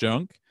huge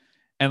junk,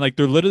 and like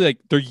they're literally like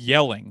they're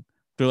yelling.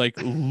 They're like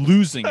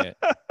losing it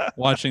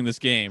watching this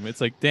game.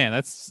 It's like, damn,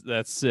 that's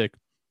sick.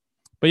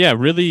 But yeah,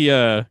 really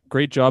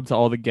great job to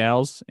all the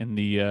gals in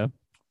the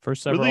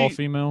first ever all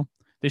female.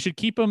 They should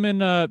keep them in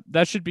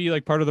that should be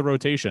like part of the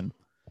rotation.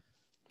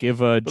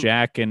 Give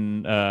Jack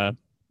and Matt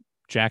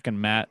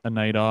a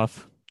night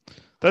off.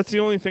 That's the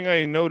only thing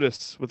I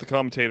notice with the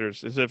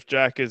commentators is if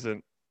Jack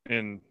isn't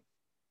in.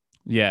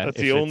 Yeah, that's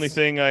the only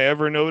thing I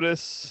ever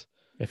notice.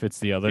 If it's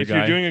the other guy, if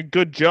you're doing a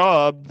good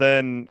job,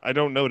 then I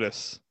don't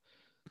notice.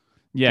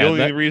 Yeah, the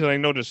only reason I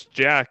notice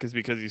Jack is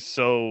because he's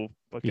so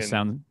fucking.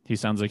 He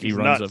sounds like he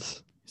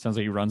runs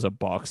a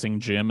boxing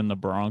gym in the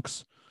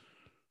Bronx.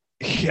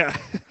 Yeah,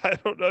 I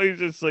don't know. He's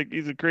just like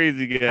he's a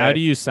crazy guy. How do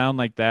you sound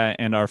like that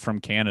and are from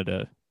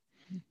Canada?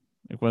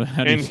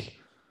 Like,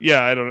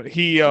 yeah, I don't know.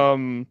 He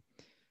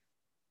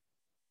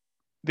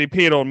they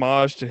paid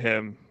homage to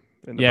him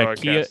in the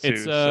broadcast Kia,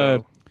 it's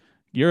too.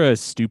 You're a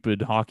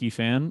stupid hockey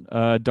fan.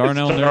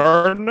 Darnell.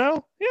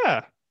 Darnell?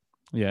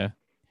 Yeah.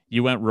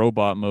 You went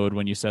robot mode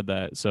when you said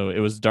that. So it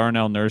was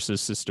Darnell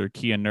Nurse's sister,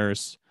 Kia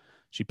Nurse.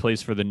 She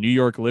plays for the New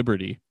York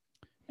Liberty.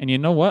 And you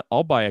know what?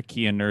 I'll buy a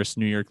Kia Nurse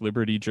New York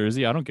Liberty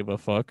jersey. I don't give a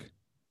fuck.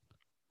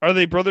 Are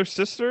they brother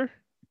sister?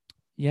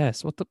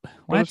 Yes. What?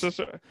 Brother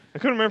sister? I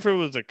couldn't remember if it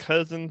was a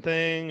cousin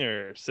thing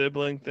or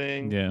sibling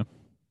thing. Yeah.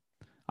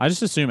 I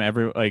just assume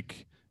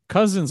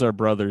cousins are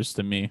brothers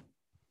to me.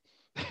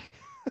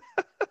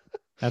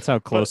 That's how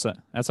close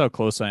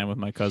I am with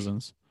my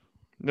cousins.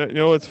 You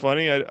know what's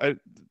funny? I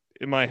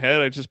in my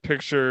head, I just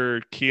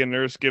picture Kia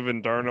Nurse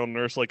giving Darnell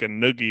Nurse like a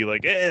noogie,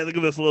 like, hey, look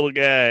at this little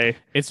guy.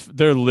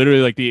 They're literally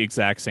like the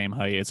exact same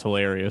height. It's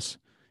hilarious.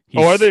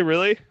 Are they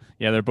really?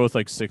 Yeah, they're both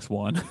like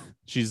 6'1".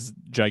 She's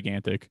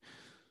gigantic.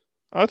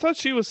 I thought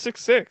she was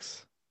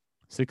 6'6".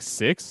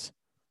 6'6"?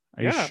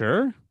 Are you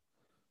sure?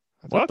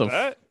 What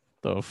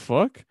the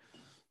fuck?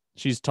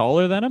 She's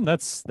taller than him?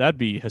 That'd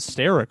be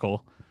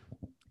hysterical.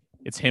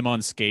 It's him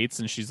on skates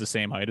and she's the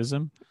same height as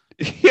him.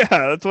 Yeah,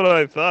 that's what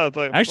I thought.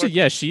 Like, actually,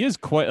 yeah, she is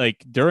quite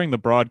like during the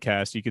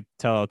broadcast, you could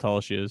tell how tall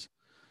she is.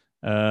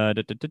 Oh,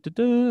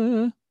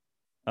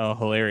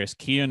 hilarious.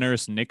 Kia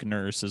Nurse, Nick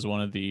Nurse is one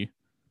of the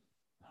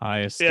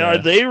highest. Yeah, are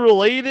they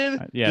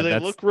related? Yeah, Do they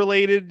look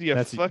related? You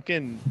that's-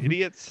 fucking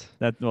idiots.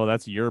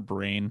 That's your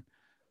brain.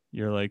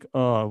 You're like,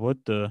 oh, what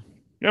the?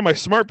 Yeah, my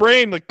smart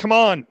brain. Like, come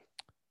on.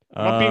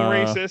 I'm not being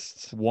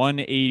racist.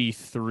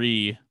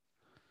 183.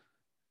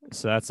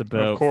 So that's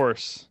about. Of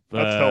course,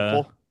 that's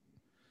helpful.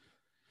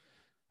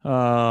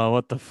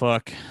 What the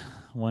fuck?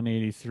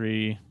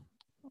 183.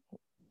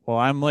 Well,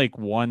 I'm like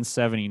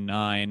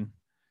 179.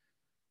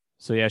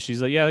 So yeah,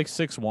 she's like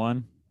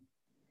 6'1".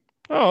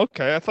 Oh,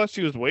 okay. I thought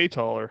she was way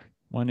taller.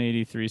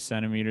 183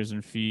 centimeters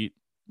in feet.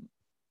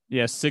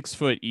 Yeah, 6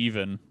 foot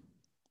even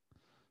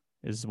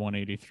is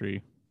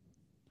 183.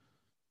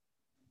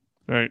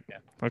 Right. Yeah.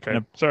 Okay.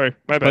 Sorry,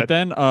 my bad. But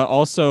then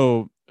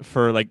also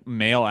for like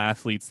male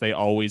athletes, they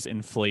always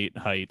inflate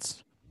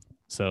heights.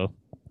 So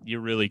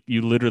you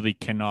literally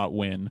cannot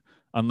win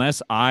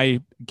unless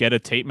I get a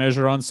tape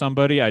measure on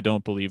somebody. I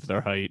don't believe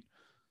their height.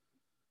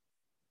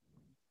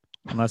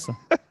 Unless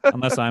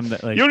I'm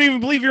like, you don't even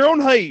believe your own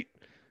height.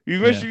 You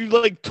measured you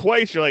like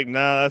twice. You're like,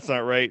 nah, that's not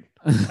right.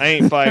 I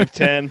ain't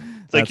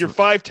 5'10". It's like you're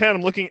 5'10".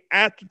 I'm looking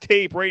at the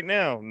tape right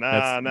now.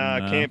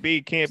 Nah, can't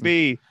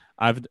be.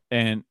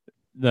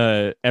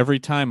 Every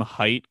time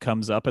height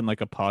comes up in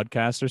like a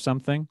podcast or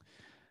something,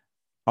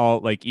 I'll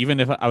like, even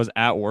if I was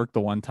at work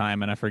the one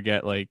time and I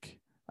forget, like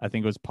I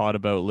think it was Pod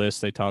About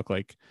List, they talk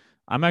like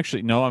I'm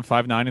 5'9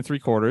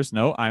 3/4.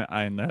 No,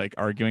 I'm they're like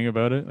arguing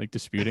about it, like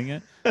disputing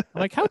it. I'm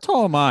like, how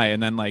tall am I?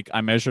 And then like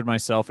I measured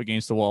myself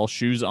against the wall,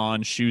 shoes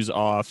on, shoes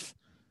off,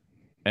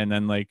 and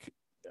then like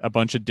a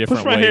bunch of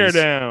different ways. Push my hair ways.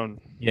 down.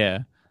 Yeah.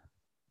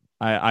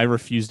 I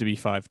refuse to be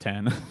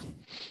 5'10".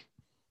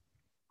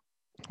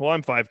 Well,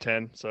 I'm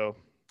 5'10", so.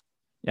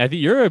 Yeah, I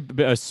think you're a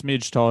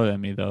smidge taller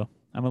than me, though.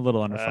 I'm a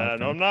little under 5'10".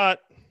 No, I'm not.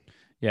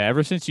 Yeah,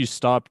 ever since you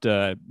stopped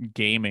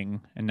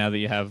gaming, and now that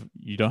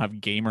you don't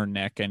have gamer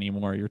neck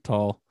anymore, you're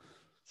tall.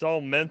 It's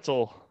all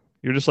mental.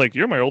 You're just like,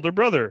 you're my older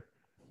brother.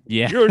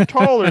 Yeah, you're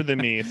taller than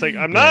me. It's like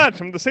I'm not.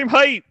 I'm the same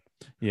height.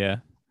 Yeah,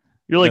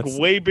 you're like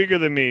way bigger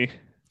than me.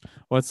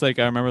 Well, it's like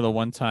I remember the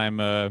one time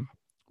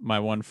my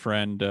one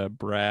friend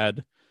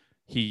Brad,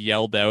 he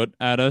yelled out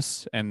at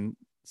us and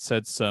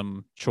said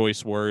some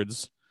choice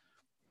words,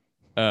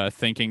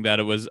 thinking that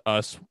it was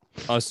us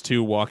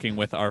two walking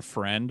with our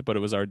friend, but it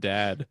was our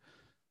dad.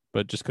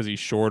 But just because he's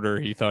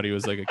shorter, he thought he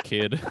was like a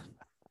kid.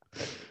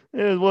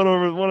 It was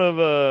one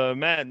of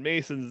Matt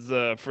Mason's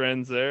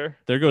friends there.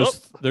 There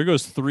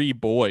goes 3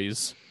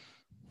 boys.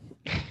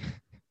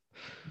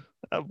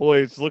 That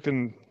boy's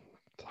looking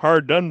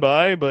hard done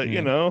by, but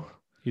you know.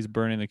 He's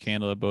burning the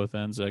candle at both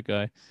ends, that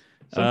guy.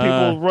 Some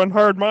people run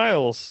hard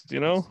miles, you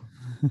know?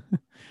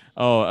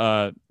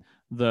 The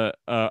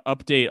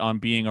update on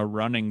being a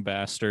running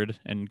bastard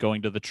and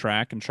going to the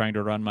track and trying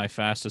to run my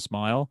fastest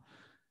mile.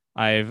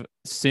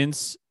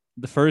 Since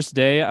the first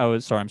day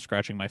I'm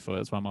scratching my foot.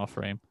 That's why I'm off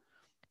frame.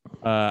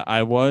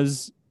 I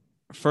was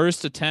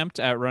first attempt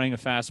at running a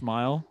fast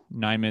mile,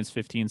 9 minutes,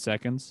 15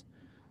 seconds.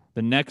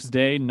 The next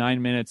day,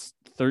 9 minutes,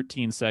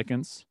 13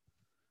 seconds.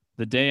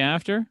 The day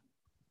after,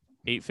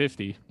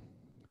 8:50.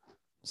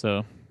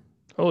 So,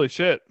 holy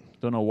shit!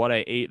 Don't know what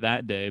I ate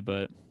that day,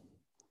 but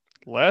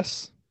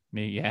less.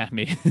 Me.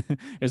 It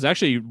was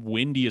actually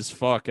windy as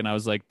fuck, and I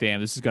was like,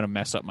 "Damn, this is gonna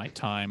mess up my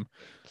time."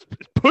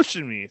 It's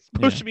pushing me. It's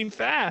pushing me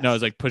fast. No, it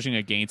was like pushing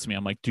against me.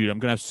 I'm like, dude, I'm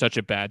gonna have such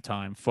a bad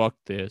time. Fuck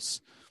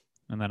this.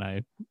 And then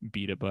I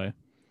beat it by,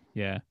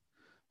 yeah.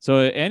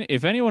 So, and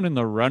if anyone in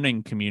the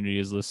running community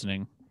is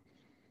listening,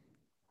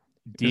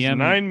 DM. Is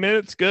 9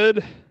 minutes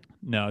good?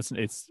 No,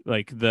 it's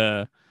like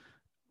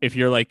if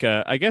you're like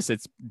I guess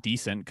it's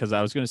decent because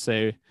I was gonna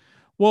say,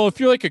 well, if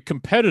you're like a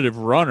competitive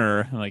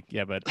runner, I'm like,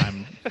 yeah, but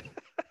I'm.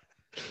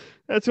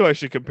 That's who I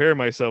should compare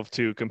myself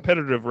to,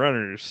 competitive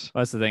runners.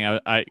 That's the thing.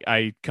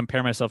 I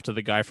compare myself to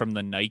the guy from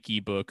the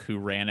Nike book who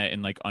ran it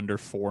in like under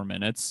 4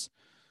 minutes.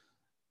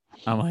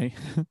 I'm like,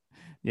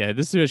 yeah,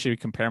 this is who I should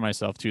compare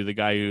myself to, the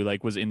guy who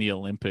like was in the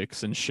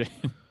Olympics and shit.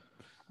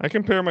 I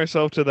compare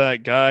myself to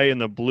that guy in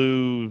the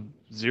blue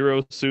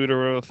Zero suit or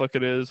whatever the fuck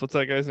it is. What's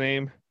that guy's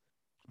name?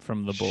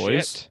 From The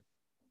Boys? Shit.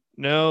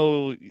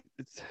 No, it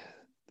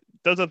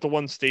does at the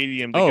one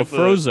stadium.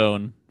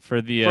 Frozone for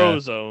the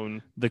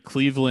Frozone. The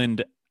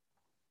Cleveland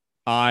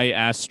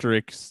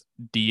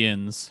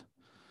I*Dians.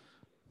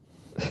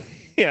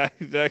 Yeah,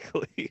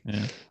 exactly.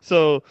 Yeah.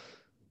 So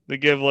they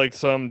give like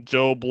some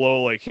Joe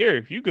Blow, like,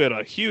 here, you get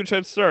a huge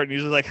head start, and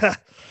he's just like,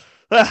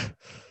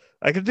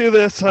 I can do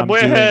this. I'm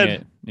way ahead.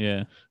 It.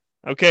 Yeah.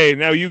 Okay,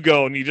 now you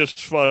go, and he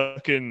just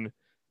fucking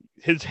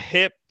his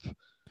hip.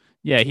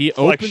 Yeah,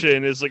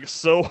 flexion is like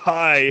so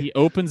high. He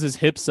opens his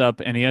hips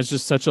up, and he has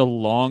just such a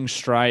long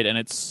stride, and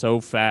it's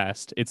so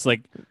fast. It's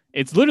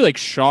literally like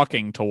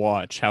shocking to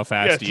watch how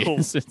fast he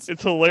is.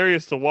 It's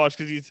hilarious to watch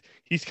because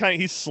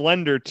he's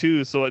slender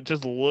too, so it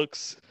just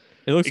looks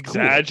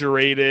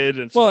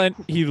exaggerated. Cool. And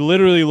he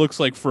literally looks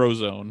like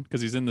Frozone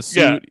because he's in the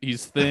suit. Yeah.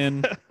 He's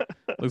thin,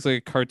 looks like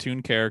a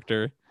cartoon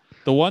character.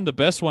 The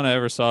best one I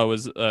ever saw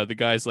was the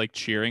guy's like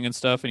cheering and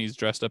stuff, and he's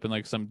dressed up in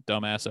like some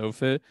dumbass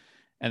outfit.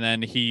 And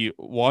then he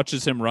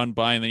watches him run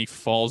by, and then he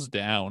falls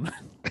down.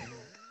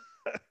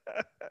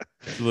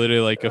 It's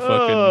literally like a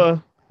fucking Uh,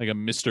 like a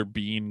Mr.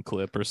 Bean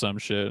clip or some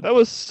shit. that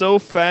was so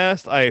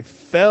fast. I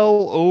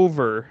fell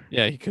over.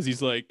 Yeah, because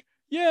he's like,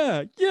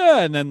 yeah, yeah,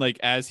 and then like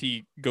as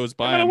he goes I'm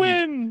by gonna him,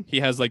 win. he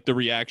has like the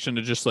reaction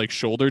to just like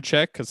shoulder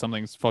check because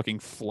something's fucking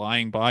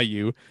flying by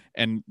you,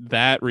 and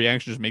that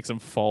reaction just makes him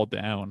fall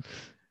down.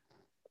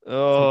 It's like, dude,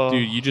 Oh,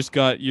 you just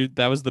got you.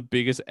 That was the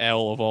biggest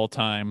L of all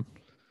time.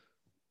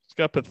 just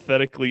got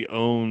pathetically You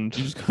owned.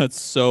 just got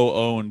so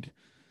owned.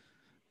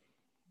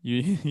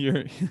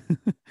 You're.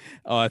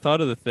 Oh, I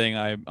thought of the thing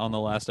I on the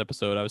last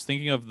episode. I was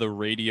thinking of the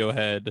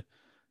Radiohead,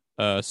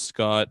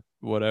 Scott,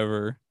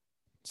 whatever,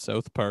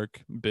 South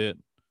Park bit.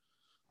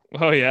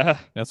 Oh yeah.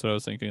 That's what I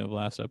was thinking of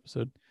last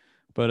episode.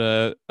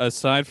 But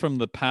aside from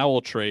the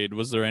Powell trade,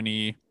 was there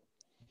any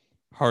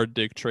hard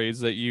dick trades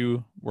that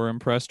you were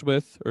impressed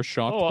with or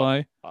shocked Oh,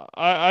 by?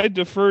 I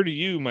defer to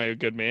you, my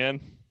good man.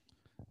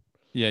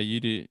 Yeah, you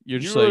do. You're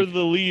just You are like,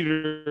 the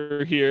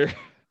leader here.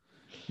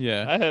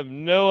 yeah, I have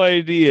no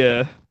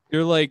idea.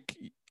 you're like,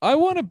 I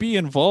want to be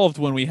involved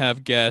when we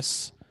have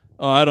guests.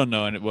 Oh, I don't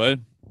know. And what?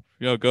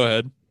 Yo, go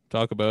ahead,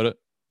 talk about it.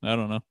 I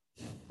don't know.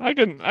 I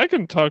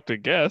can talk to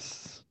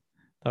guests.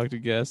 Talk to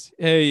guests.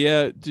 Hey,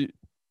 yeah.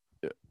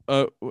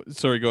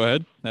 Sorry. Go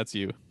ahead. That's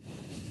you.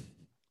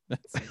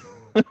 That's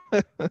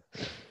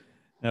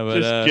no, but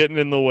Just getting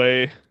in the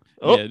way.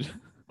 Oh, yeah.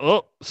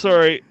 oh,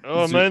 sorry.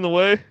 Oh, am I Zoom, in the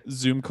way?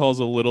 Zoom call's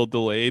a little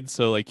delayed,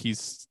 so like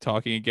he's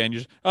talking again. You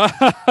just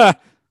like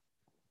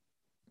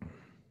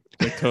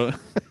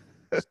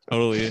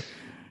totally just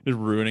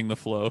ruining the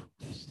flow.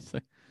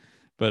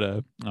 But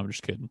I'm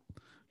just kidding.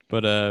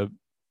 But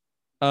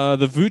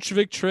the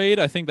Vucevic trade,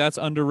 I think that's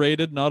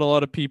underrated. Not a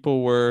lot of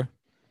people were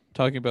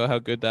talking about how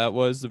good that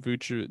was.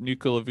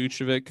 Nikola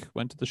Vucevic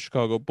went to the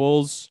Chicago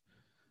Bulls.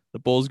 The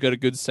Bulls got a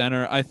good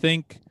center. I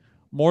think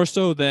more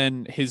so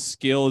than his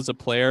skill as a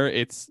player,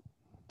 it's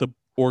the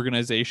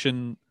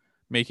organization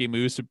making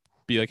moves to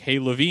be like, "Hey,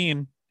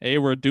 Levine, hey,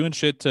 we're doing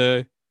shit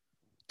to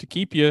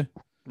keep you."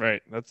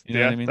 Right. That's You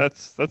know what I mean?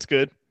 that's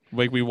good.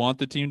 Like we want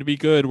the team to be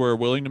good. We're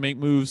willing to make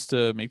moves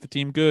to make the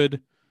team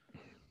good.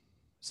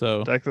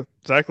 So Zach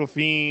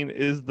LaVine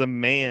is the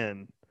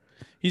man.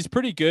 he's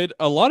pretty good.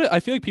 I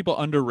feel like people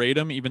underrate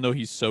him, even though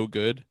he's so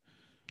good.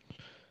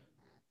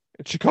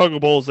 Chicago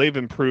Bulls, they've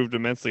improved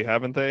immensely,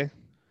 haven't they?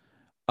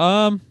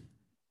 Um,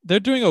 they're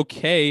doing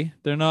okay.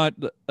 They're not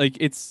like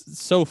it's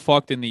so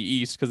fucked in the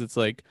East because it's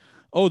like,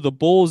 oh, the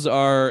Bulls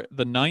are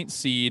the ninth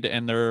seed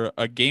and they're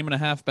a game and a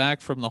half back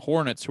from the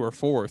Hornets who are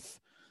fourth.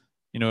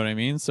 You know what I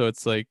mean? So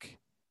it's like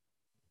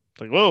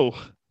Like, whoa.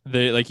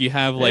 they like you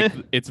have Eh. like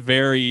it's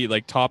very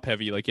like top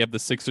heavy. Like you have the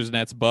Sixers,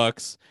 Nets,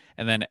 Bucks,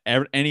 and then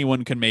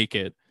anyone can make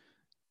it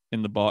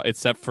in the ball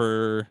except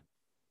for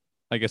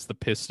I guess the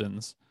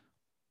Pistons.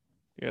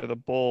 Yeah, the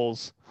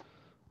Bulls.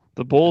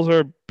 The Bulls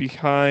are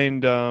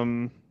behind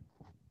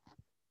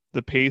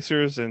the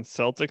Pacers and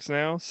Celtics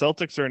now.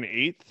 Celtics are in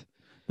eighth,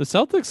 The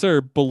Celtics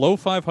are below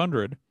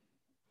 500.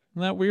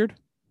 Isn't that weird?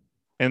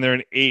 and they're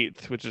in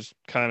eighth, which is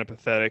kind of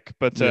pathetic.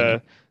 But Yeah.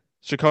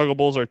 Chicago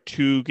Bulls are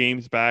 2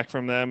 games back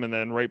from them, and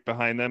then right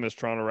behind them is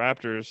Toronto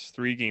Raptors,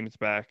 3 games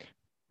back.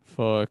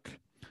 Fuck.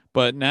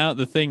 But now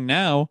the thing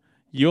now,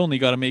 you only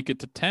got to make it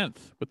to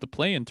 10th with the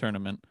play-in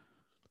tournament.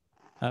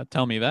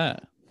 Tell me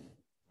that.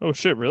 Oh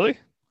shit, really? I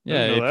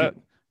Yeah, didn't know if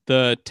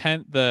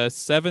that. the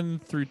 7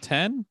 through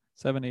 10,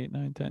 7, 8,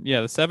 9, 10.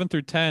 Yeah, the 7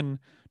 through 10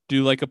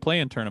 do like a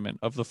play-in tournament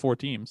of the 4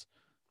 teams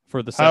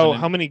for the 7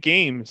 How many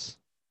games?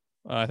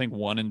 I think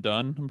one and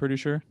done, I'm pretty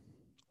sure.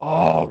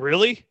 Oh,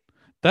 really?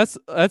 That's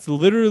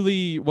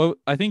literally what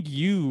I think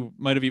you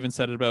might have even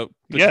said it about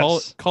the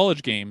Yes.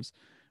 college games,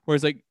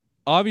 whereas like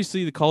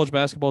obviously the college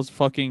basketball is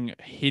fucking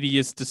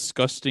hideous,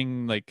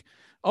 disgusting. Like,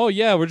 oh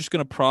yeah, we're just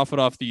gonna profit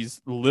off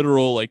these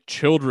literal like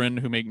children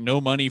who make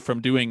no money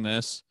from doing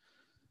this,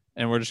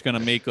 and we're just gonna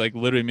make like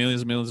literally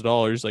millions and millions of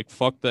dollars. Like,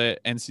 fuck the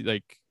NC,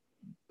 like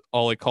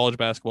all like college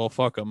basketball,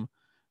 fuck them.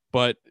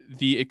 But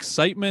the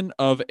excitement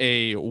of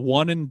a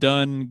one and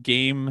done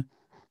game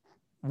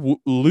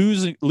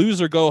lose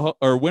or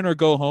or win or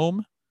go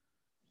home,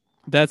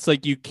 that's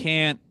like you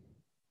can't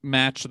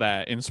match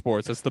that in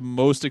sports. That's the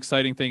most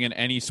exciting thing in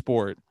any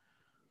sport.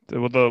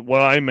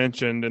 What I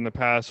mentioned in the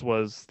past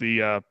was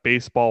the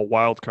baseball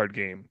wild card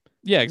game.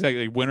 Yeah,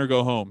 exactly. Win or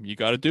go home. You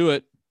got to do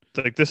it.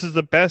 It's like this is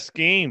the best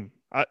game.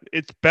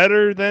 It's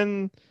better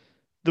than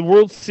the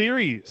World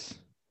Series.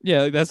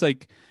 Yeah, that's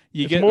like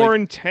you It's get more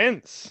like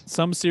intense.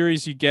 some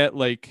series you get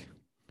like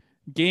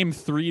game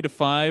 3 to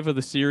 5 of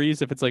the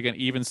series if it's like an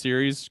even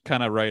series,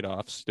 kind of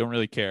write-offs. Don't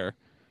really care.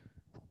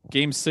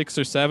 Game 6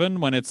 or 7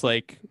 when it's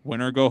like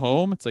win or go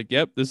home, it's like,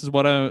 yep, this is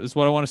what I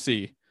want to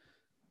see.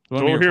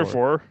 That's what we're here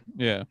for.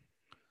 Yeah.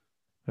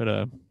 But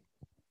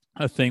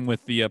a thing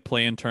with the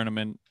play-in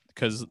tournament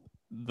because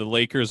the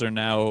Lakers are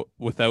now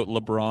without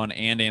LeBron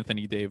and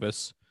Anthony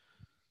Davis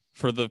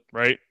for the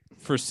Right.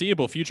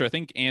 foreseeable future. I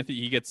think Anthony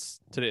he gets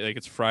today, like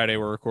it's Friday.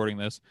 We're recording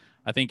this.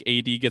 I think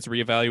AD gets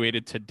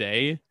reevaluated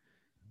today.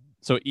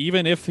 So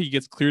even if he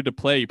gets cleared to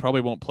play, he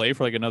probably won't play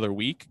for like another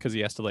week because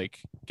he has to like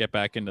get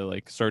back into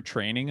like start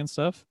training and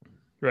stuff.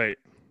 Right.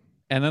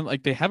 And then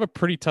like they have a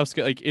pretty tough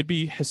schedule. Like it'd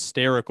be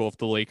hysterical if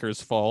the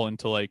Lakers fall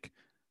into like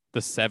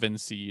the 7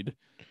 seed.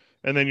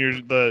 And then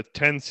you're the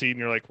 10 seed, and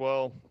you're like,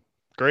 well,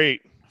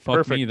 great, Fuck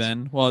perfect. me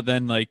then. Well,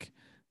 then like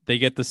they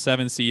get the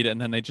 7 seed,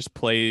 and then they just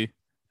play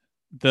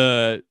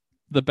the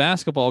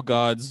basketball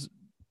gods'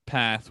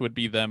 path would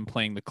be them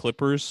playing the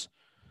Clippers.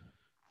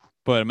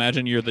 But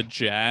imagine you're the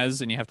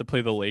Jazz and you have to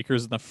play the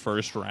Lakers in the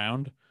first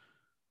round.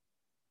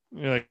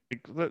 You're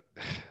like, what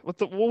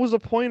was the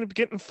point of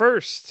getting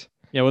first?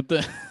 Yeah, what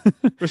the?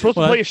 We're supposed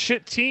Well, to play a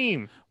shit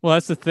team. Well,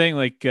 that's the thing.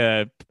 Like,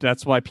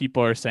 that's why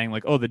people are saying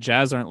like, oh, the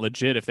Jazz aren't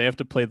legit if they have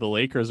to play the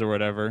Lakers or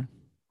whatever.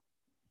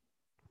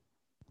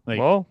 Like,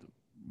 Well,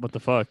 what the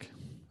fuck?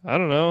 I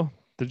don't know.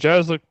 The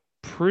Jazz look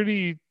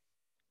pretty.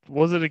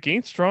 Was it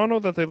against Toronto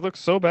that they looked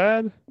so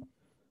bad?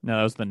 No,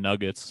 that was the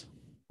Nuggets.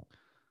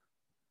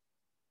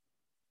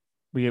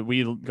 We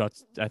got.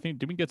 I think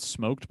did we get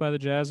smoked by the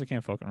Jazz? I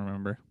can't fucking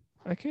remember.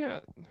 I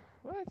can't.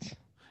 What?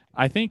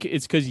 I think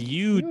it's because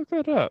you Look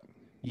that up.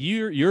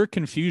 your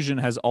confusion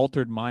has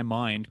altered my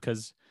mind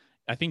because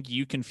I think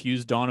you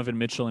confuse Donovan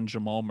Mitchell and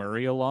Jamal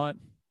Murray a lot.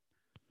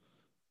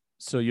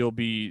 So you'll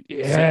be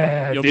be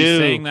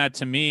saying that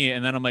to me,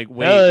 and then I'm like,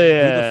 wait,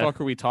 who the fuck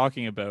are we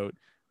talking about?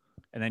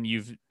 And then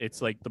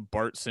it's like the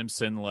Bart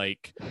Simpson,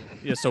 like,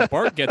 yeah. So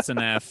Bart gets an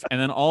F, and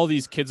then all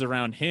these kids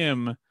around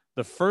him,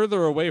 the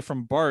further away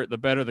from Bart, the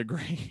better the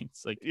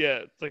grades. Like,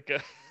 yeah, it's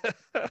like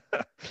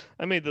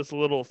I made this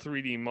little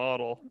 3D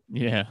model.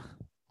 Yeah,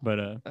 but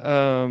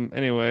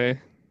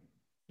anyway,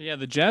 yeah,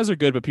 the Jazz are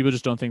good, but people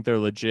just don't think they're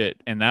legit,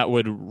 and that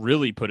would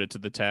really put it to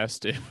the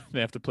test if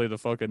they have to play the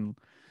fucking.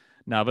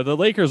 No, but the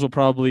Lakers will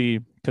probably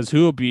because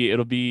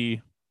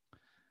the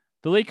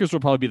Lakers will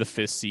probably be the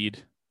 5th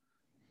seed,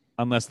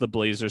 unless the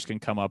Blazers can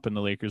come up and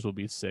the Lakers will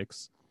be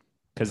 6.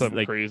 Because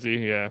like crazy,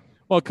 yeah.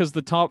 Well, because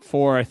the top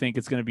 4, I think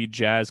it's going to be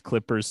Jazz,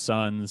 Clippers,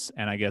 Suns,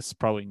 and I guess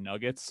probably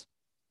Nuggets,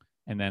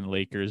 and then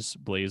Lakers,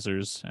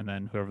 Blazers, and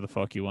then whoever the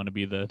fuck you want to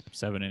be the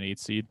 7 and 8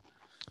 seed.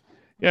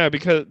 Yeah,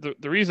 because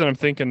the reason I'm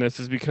thinking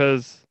this is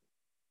because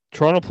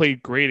Toronto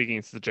played great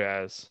against the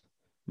Jazz.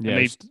 Yeah,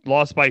 and they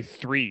lost by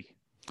 3.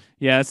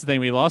 Yeah, that's the thing.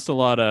 We lost a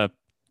lot of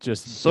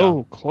just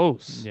so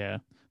close. Yeah,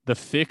 the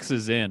fix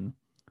is in.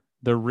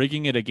 They're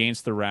rigging it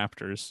against the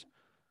Raptors.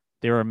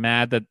 They were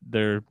mad that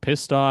they're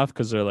pissed off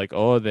because they're like,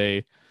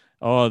 the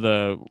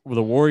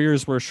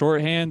Warriors were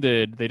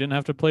shorthanded. They didn't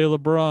have to play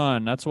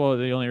LeBron. That's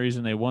the only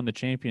reason they won the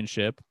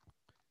championship.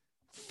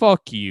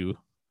 Fuck you,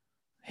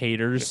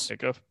 haters.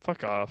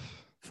 Fuck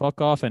off.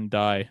 Fuck off and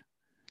die.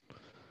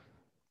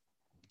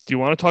 Do you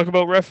want to talk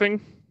about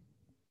reffing?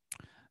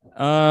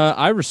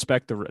 I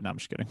respect the. No, I'm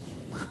just kidding.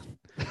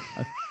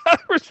 I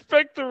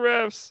respect the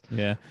refs.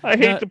 Yeah. I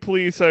hate the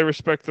police. I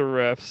respect the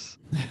refs.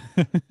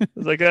 It's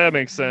like, that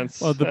makes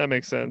sense. Well, that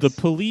makes sense. The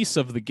police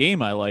of the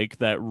game I like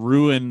that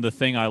ruin the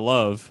thing I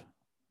love.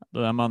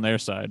 I'm on their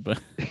side, but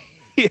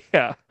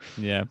yeah.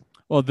 Yeah.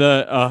 Well,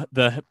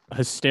 the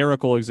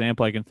hysterical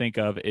example I can think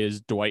of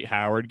is Dwight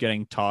Howard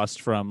getting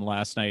tossed from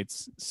last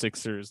night's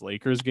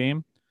Sixers-Lakers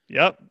game.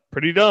 Yep.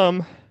 Pretty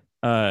dumb.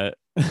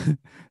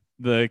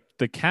 The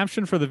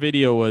caption for the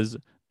video was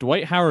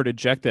Dwight Howard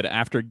ejected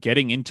after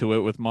getting into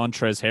it with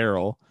Montrezl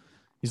Harrell.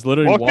 He's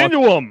literally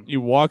into him. He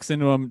walks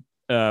into him.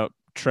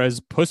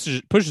 Trez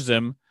pushes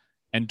him,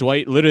 and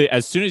Dwight literally,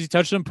 as soon as he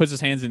touches him, puts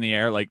his hands in the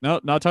air, like, no,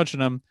 not touching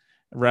him.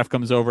 Ref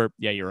comes over.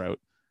 Yeah, you're out.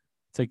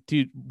 It's like,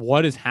 dude,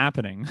 what is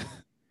happening?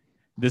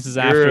 This is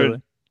after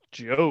a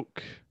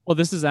joke. Well,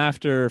 this is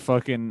after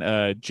fucking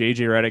JJ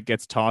Redick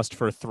gets tossed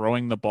for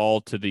throwing the ball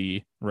to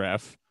the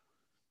ref.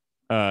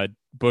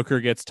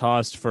 Booker gets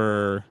tossed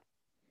for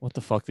what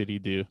the fuck did he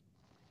do?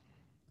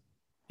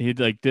 He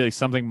did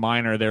something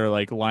minor. They were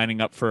like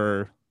lining up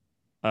for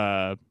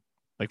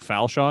like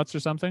foul shots or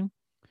something,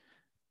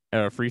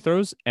 free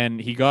throws, and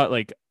he got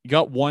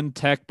one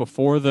tech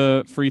before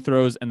the free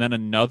throws and then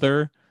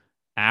another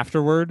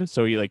afterward.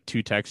 So he like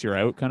 2 techs, you're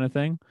out kind of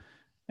thing.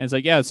 And it's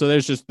like, yeah, so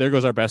there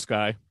goes our best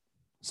guy.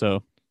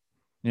 So,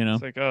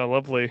 it's like, oh,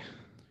 lovely.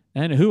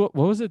 And what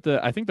was it?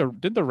 Did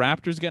the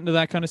Raptors get into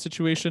that kind of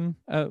situation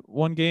at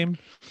one game?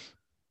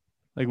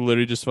 Like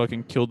literally just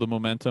fucking killed the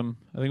momentum.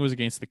 I think it was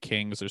against the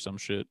Kings or some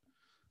shit.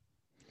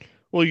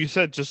 Well, you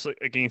said just like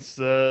against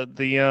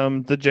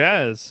the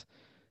Jazz.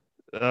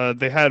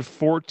 They had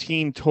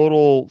 14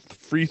 total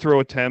free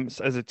throw attempts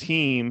as a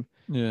team.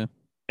 Yeah.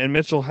 And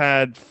Mitchell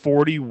had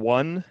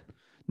 41.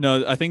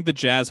 No, I think the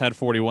Jazz had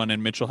 41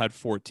 and Mitchell had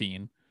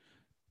 14.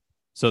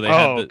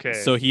 So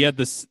so he had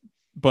this,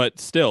 but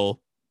still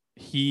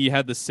he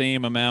had the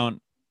same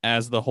amount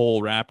as the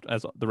whole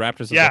as the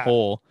Raptors as a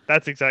whole.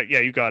 That's exactly.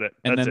 Yeah, you got it.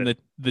 And then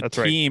the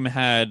team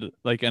had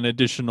like an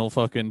additional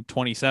fucking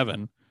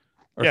 27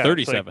 or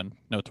 37.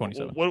 No,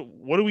 27.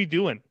 What are we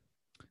doing?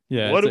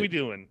 Yeah. What are we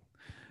doing?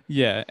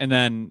 Yeah, and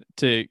then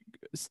to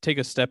take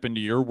a step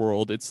into your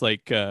world, it's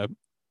like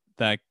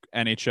that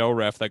NHL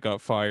ref that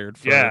got fired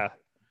for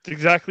that's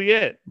exactly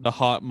it. The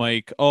hot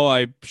mic. Oh,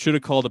 I should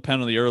have called a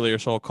penalty earlier,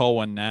 so I'll call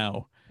one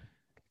now.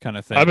 Kind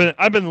of thing.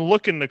 I've been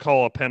looking to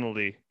call a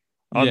penalty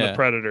on the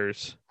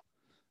Predators.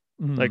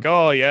 Mm-hmm. Like,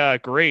 oh yeah,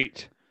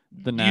 great.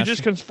 You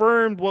just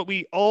confirmed what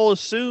we all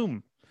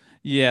assume.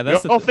 Yeah,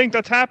 we all think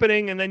that's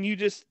happening, and then you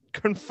just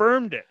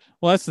confirmed it.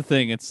 Well, that's the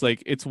thing. It's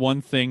like, it's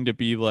one thing to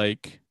be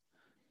like,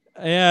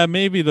 yeah,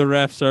 maybe the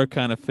refs are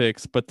kind of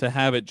fixed, but to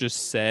have it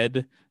just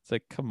said, it's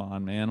like, come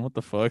on, man, what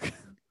the fuck?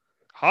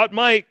 Hot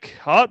mic.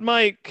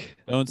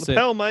 Don't say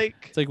lapel mic.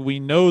 It's like, we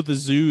know the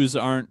zoos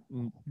aren't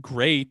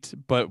great,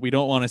 but we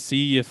don't want to see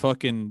you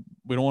fucking.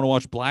 We don't want to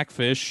watch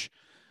Blackfish.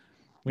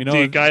 We know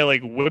see a guy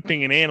like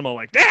whipping an animal,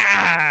 like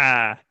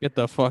ah! Get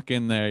the fuck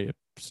in there, you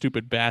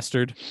stupid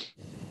bastard!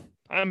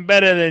 I'm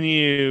better than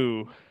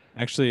you.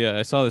 Actually,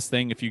 I saw this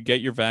thing. If you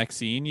get your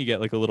vaccine, you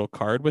get like a little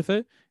card with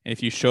it, and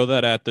if you show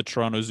that at the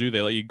Toronto Zoo,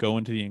 they let you go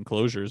into the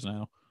enclosures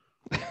now.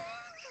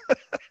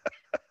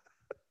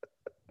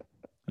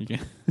 You can.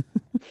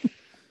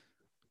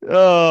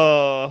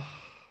 Oh,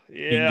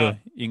 yeah.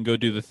 You can go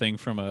do the thing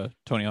from a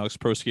Tony Hawk's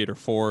Pro Skater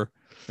 4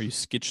 where you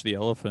skitch the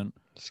elephant.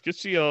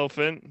 Skitch the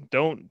elephant.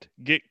 Don't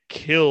get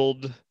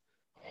killed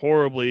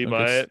horribly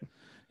by it.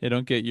 Yeah,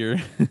 don't get your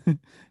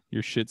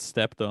your shit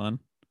stepped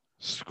on.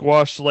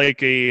 Squashed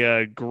like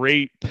a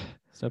grape.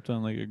 Stepped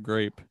on like a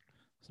grape.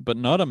 But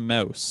not a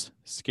mouse.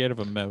 Scared of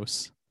a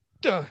mouse.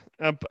 Sorry,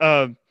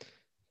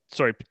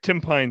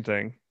 Tim Pine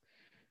thing.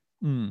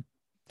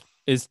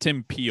 Is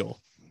Tim Peel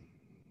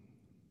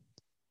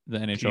the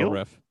NHL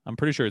ref? I'm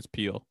pretty sure it's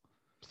Peel.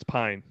 It's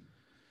Pine.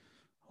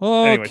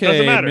 Okay, anyway, it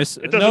doesn't matter.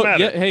 It doesn't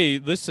matter. Yeah, hey,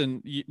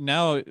 listen.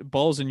 Now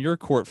ball's in your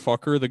court,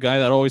 fucker. The guy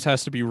that always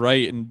has to be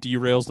right and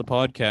derails the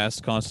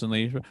podcast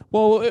constantly.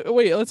 Well,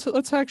 wait.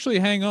 Let's actually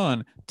hang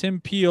on.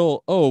 Tim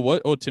Peel. Oh,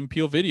 what? Oh, Tim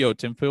Peel video.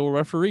 Tim Peel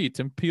referee.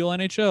 Tim Peel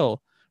NHL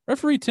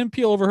referee. Tim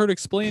Peel overheard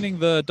explaining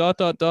the ...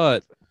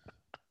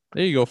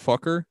 There you go,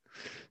 fucker.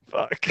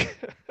 Fuck.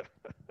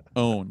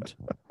 Owned.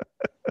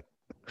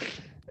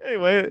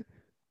 Anyway,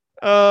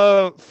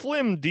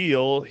 Flim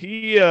Deal.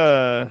 He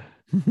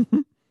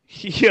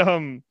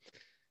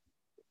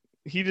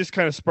just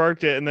kind of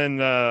sparked it, and then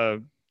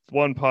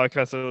one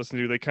podcast I listened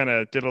to, they kind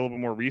of did a little bit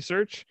more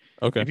research.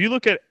 Okay. If you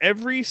look at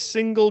every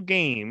single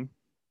game,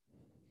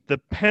 the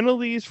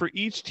penalties for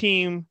each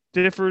team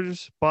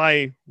differs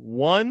by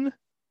 1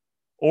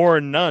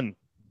 or none.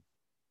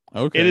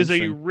 Okay. It is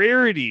a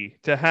rarity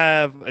to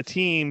have a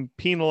team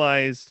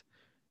penalized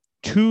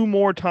 2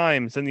 more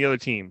times than the other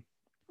team.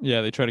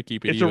 Yeah, they try to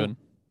keep it even.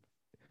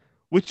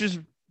 Which is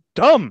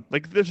dumb.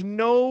 Like, there's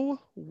no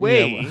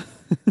way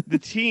the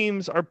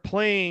teams are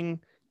playing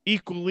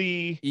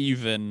equally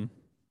even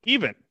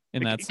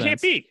in that sense. It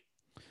can't be.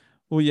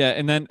 Well, yeah,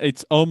 and then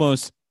it's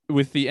almost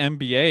with the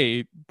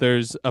NBA,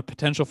 there's a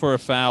potential for a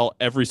foul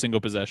every single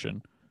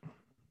possession.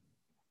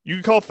 You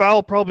could call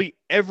foul probably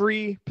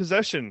every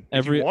possession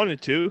if you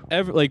wanted to.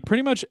 Like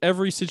pretty much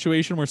every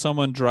situation where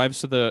someone drives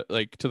to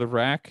the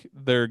rack,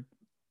 they're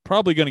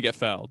probably going to get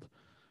fouled.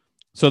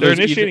 So they're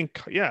initiating.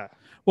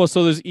 Well,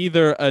 so there's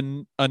either a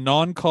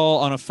non-call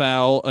on a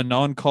foul, a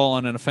non-call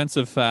on an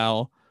offensive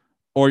foul,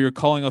 or you're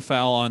calling a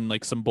foul on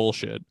like some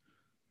bullshit.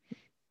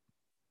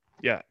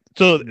 Yeah.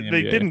 So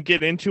they didn't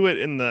get into it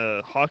in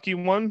the hockey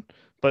one,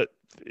 but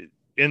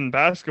in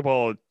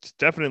basketball, it's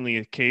definitely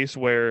a case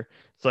where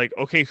it's like,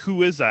 okay,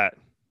 who is that?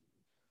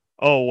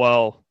 Oh,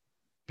 well,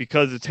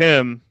 because it's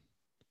him.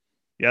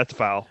 Yeah, it's a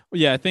foul.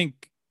 Yeah, I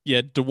think,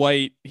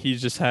 Dwight, he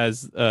just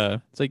has,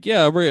 it's like,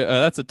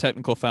 that's a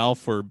technical foul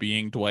for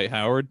being Dwight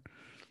Howard.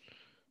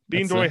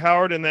 Dwight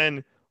Howard, and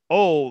then,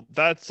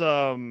 that's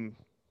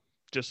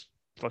just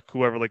fuck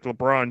whoever, like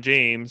LeBron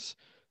James.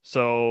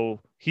 So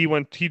he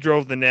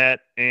drove the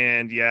net,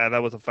 and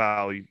that was a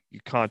foul. You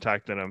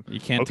contacted him. You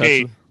can't touch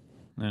it.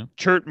 Yeah.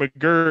 Chert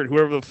McGirt,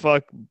 whoever the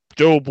fuck,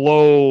 Joe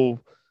Blow,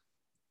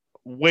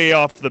 way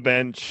off the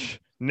bench,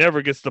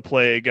 never gets to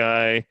play a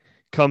guy,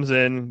 comes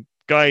in,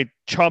 guy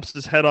chops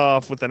his head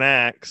off with an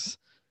axe.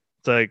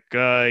 It's like,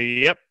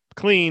 yep,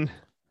 clean.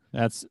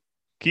 That's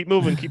keep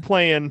moving, keep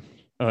playing.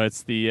 Oh,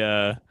 it's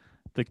the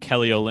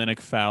Kelly Olynyk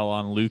foul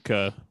on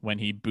Luka when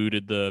he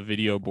booted the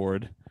video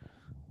board.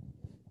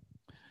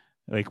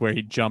 Like where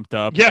he jumped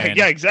up.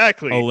 Yeah,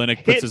 exactly.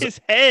 Olynyk puts his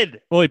head.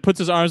 Well, he puts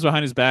his arms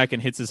behind his back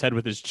and hits his head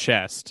with his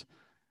chest.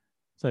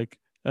 It's like,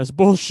 that's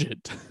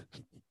bullshit.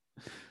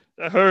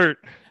 That hurt.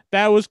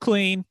 That was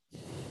clean.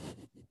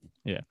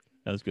 Yeah,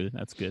 that was good.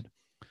 That's good.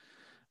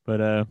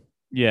 But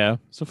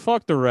so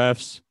fuck the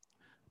refs.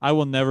 I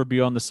will never be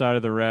on the side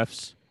of the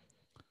refs.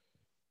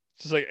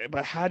 It's just like,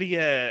 but how do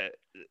you?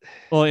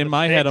 Well, in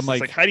my head, I'm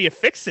like, how do you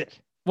fix it?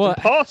 Well, it's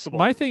impossible.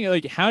 My thing,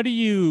 like, how do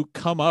you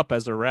come up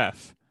as a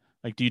ref?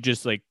 Like, do you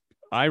just like,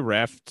 I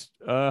refed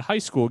high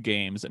school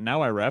games and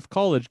now I ref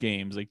college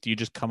games? Like, do you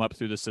just come up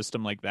through the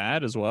system like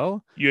that as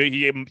well?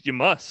 You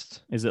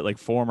must. Is it like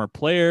former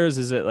players?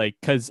 Is it like,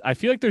 because I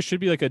feel like there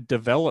should be like a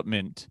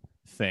development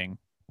thing.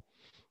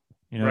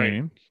 You know what I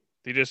mean?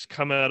 They just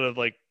come out of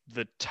like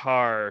the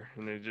tar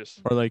and they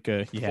just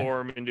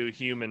form into a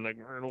human. Like,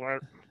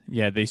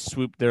 they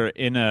swoop. They're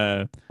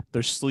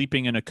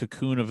sleeping in a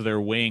cocoon of their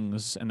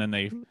wings, and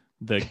then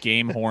the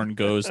game horn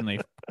goes and they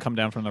come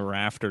down from the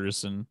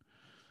rafters.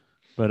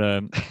 But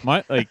I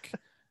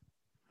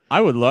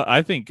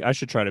think I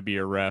should try to be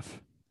a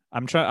ref.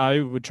 I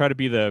would try to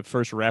be the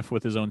first ref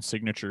with his own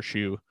signature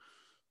shoe.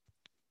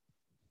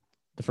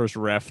 The first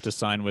ref to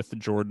sign with the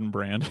Jordan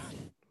brand.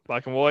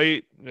 Black and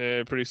white,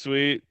 pretty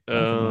sweet.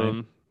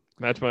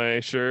 Match my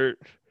shirt.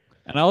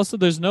 And also,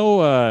 there's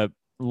no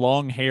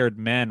long-haired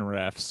men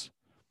refs.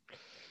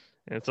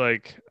 And it's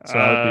like, so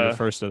I would be the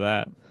first of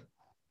that.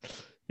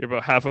 You're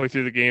about halfway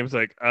through the game. It's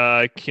like,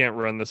 I can't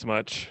run this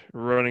much.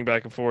 Running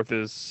back and forth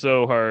is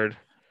so hard.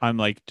 I'm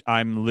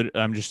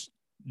just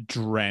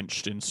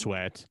drenched in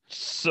sweat.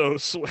 So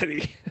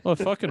sweaty. Well,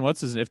 fucking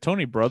if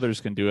Tony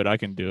Brothers can do it, I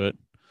can do it.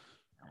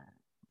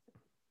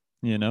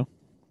 You know?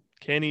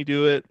 Can he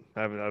do it?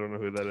 I don't know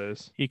who that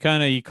is. He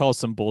calls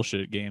some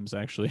bullshit games,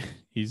 actually.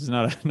 He's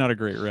not a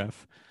great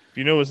ref. If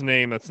you know his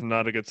name, that's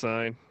not a good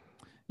sign.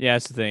 Yeah,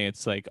 that's the thing.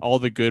 It's like all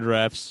the good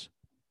refs,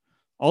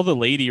 all the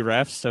lady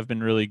refs have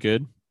been really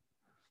good.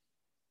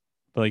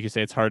 But like you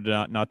say, it's hard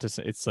to not to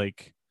say. It's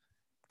like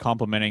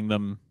complimenting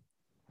them.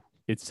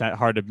 It's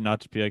hard to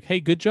not to be like, hey,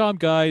 good job,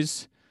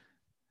 guys.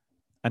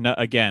 And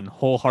again,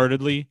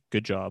 wholeheartedly,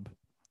 good job.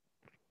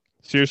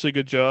 Seriously,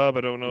 good job.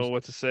 I don't know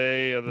what to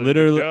say.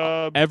 Literally, good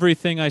job.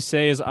 Everything I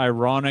say is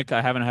ironic.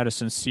 I haven't had a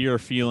sincere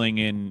feeling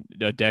in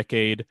a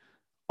decade.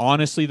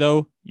 Honestly,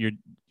 though, you're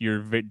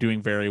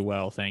doing very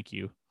well. Thank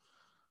you.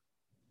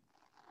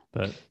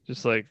 But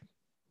just like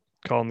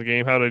calling the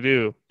game, how'd I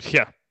do?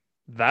 Yeah,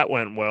 that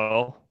went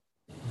well.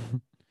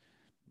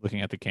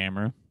 Looking at the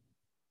camera.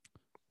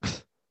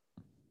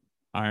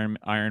 Iron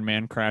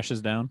Man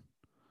crashes down,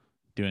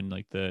 doing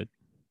like the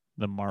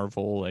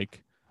Marvel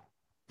like,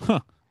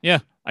 yeah,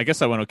 I guess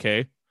that went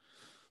okay.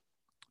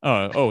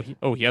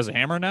 He has a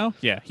hammer now?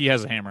 Yeah, he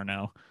has a hammer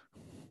now.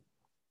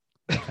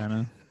 Kind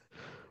of.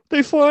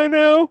 They fly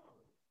now?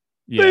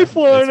 Yeah, they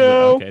fly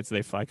now. Okay,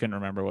 they fly. I couldn't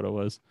remember what it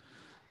was.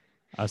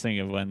 I was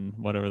thinking of when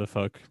whatever the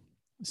fuck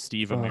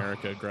Steve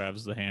America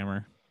grabs the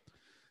hammer.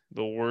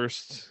 The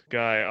worst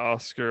guy,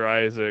 Oscar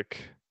Isaac,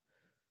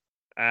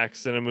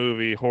 acts in a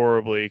movie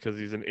horribly because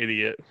he's an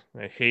idiot.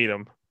 I hate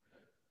him.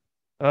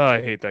 Oh,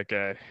 I hate that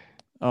guy.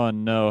 Oh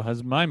no,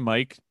 has my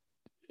mic?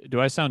 Do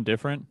I sound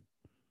different?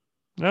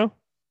 No.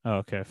 Oh,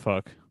 okay,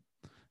 fuck.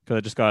 Because I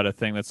just got a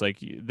thing that's like,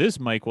 this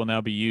mic will now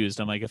be used.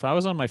 I'm like, if I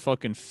was on my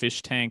fucking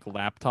fish tank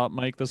laptop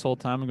mic this whole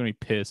time, I'm gonna be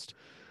pissed.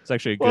 It's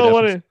actually a good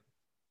episode.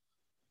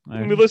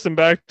 When we listen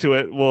back to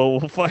it, we'll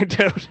find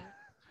out.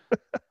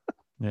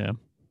 Yeah.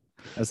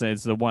 I say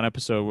it's the one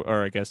episode,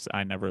 or I guess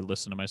I never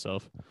listen to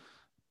myself.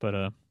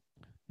 But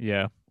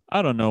yeah.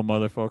 I don't know,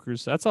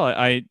 motherfuckers. That's all.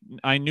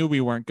 I knew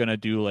we weren't gonna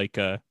do like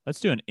let's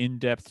do an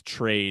in-depth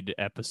trade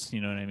episode,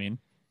 you know what I mean?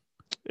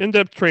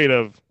 In-depth trade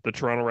of the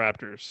Toronto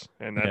Raptors,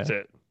 and that's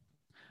it.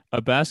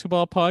 A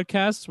basketball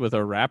podcast with a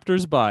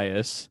Raptors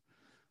bias.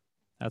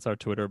 That's our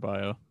Twitter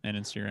bio and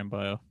Instagram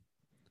bio.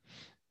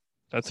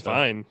 That's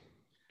fine.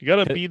 You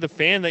gotta be the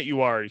fan that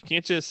you are. You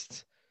can't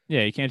just.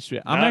 Yeah, you can't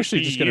just. I'm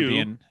actually just gonna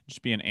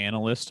be an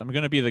analyst. I'm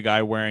gonna be the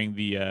guy wearing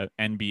the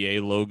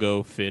NBA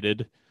logo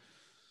fitted.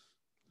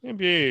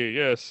 NBA,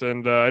 yes,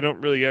 and I don't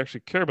really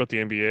actually care about the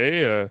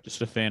NBA.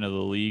 Just a fan of the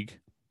league.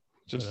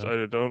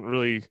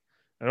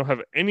 I don't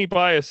have any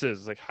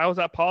biases. Like, how is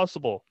that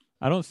possible?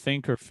 I don't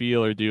think or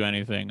feel or do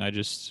anything. I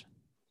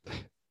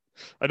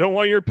don't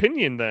want your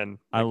opinion. Then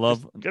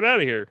get out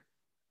of here.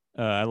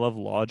 I love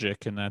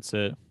logic, and that's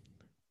it.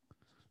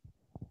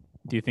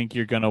 Do you think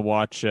you're gonna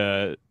watch?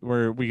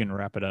 We can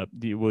wrap it up.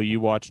 Will you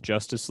watch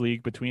Justice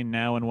League between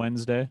now and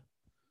Wednesday?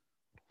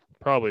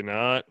 Probably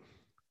not.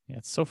 Yeah,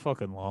 it's so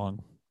fucking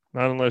long.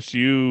 Not unless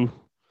you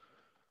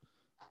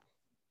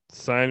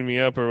sign me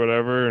up or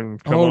whatever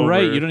and come over.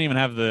 Right, you don't even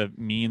have the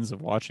means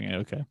of watching it.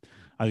 Okay,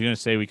 I was gonna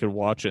say we could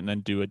watch it and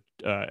then do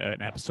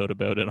an episode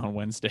about it on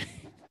Wednesday.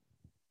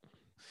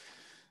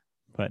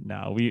 But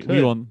no, we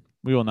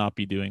will not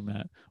be doing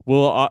that.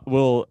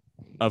 We'll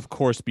of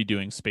course be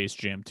doing Space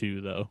Jam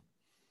 2 though.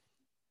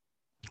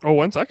 Oh,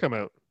 when's that come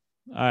out?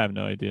 I have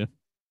no idea.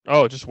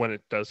 Oh, just when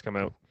it does come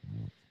out.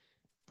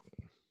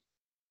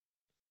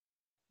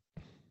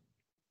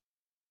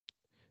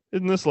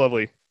 Isn't this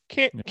lovely?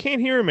 Can't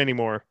hear him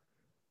anymore.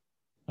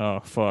 Oh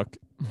fuck.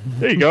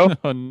 There you go.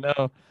 Oh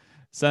no.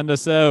 Send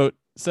us out.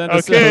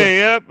 Okay,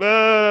 yep.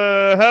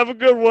 Have a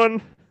good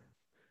one.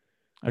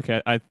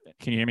 Okay,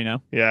 can you hear me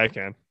now? Yeah, I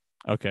can.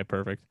 Okay,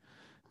 perfect.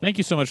 Thank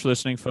you so much for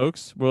listening,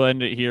 folks. We'll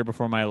end it here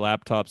before my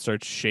laptop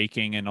starts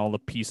shaking and all the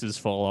pieces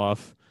fall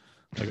off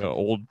like an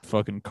old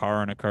fucking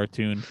car in a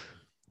cartoon.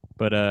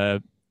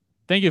 But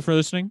thank you for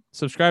listening.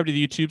 Subscribe to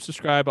the YouTube.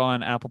 Subscribe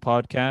on Apple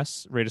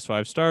Podcasts. Rate us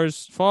 5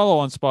 stars. Follow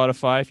on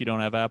Spotify if you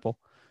don't have Apple.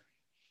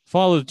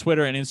 Follow the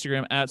Twitter and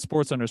Instagram at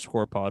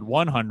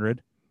sports_pod100.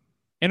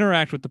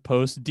 Interact with the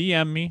post.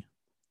 DM me.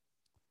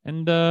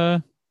 And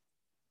have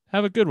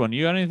a good one.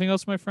 You got anything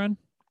else, my friend?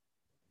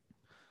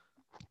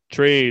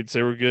 Trades,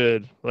 they were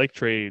good. Like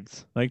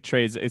trades.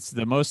 It's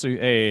the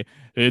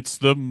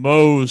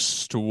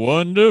most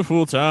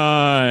wonderful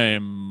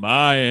time.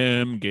 I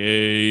am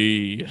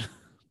gay.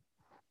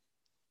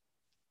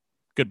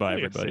 Goodbye,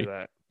 everybody.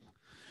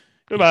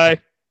 Goodbye.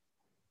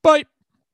 Bye.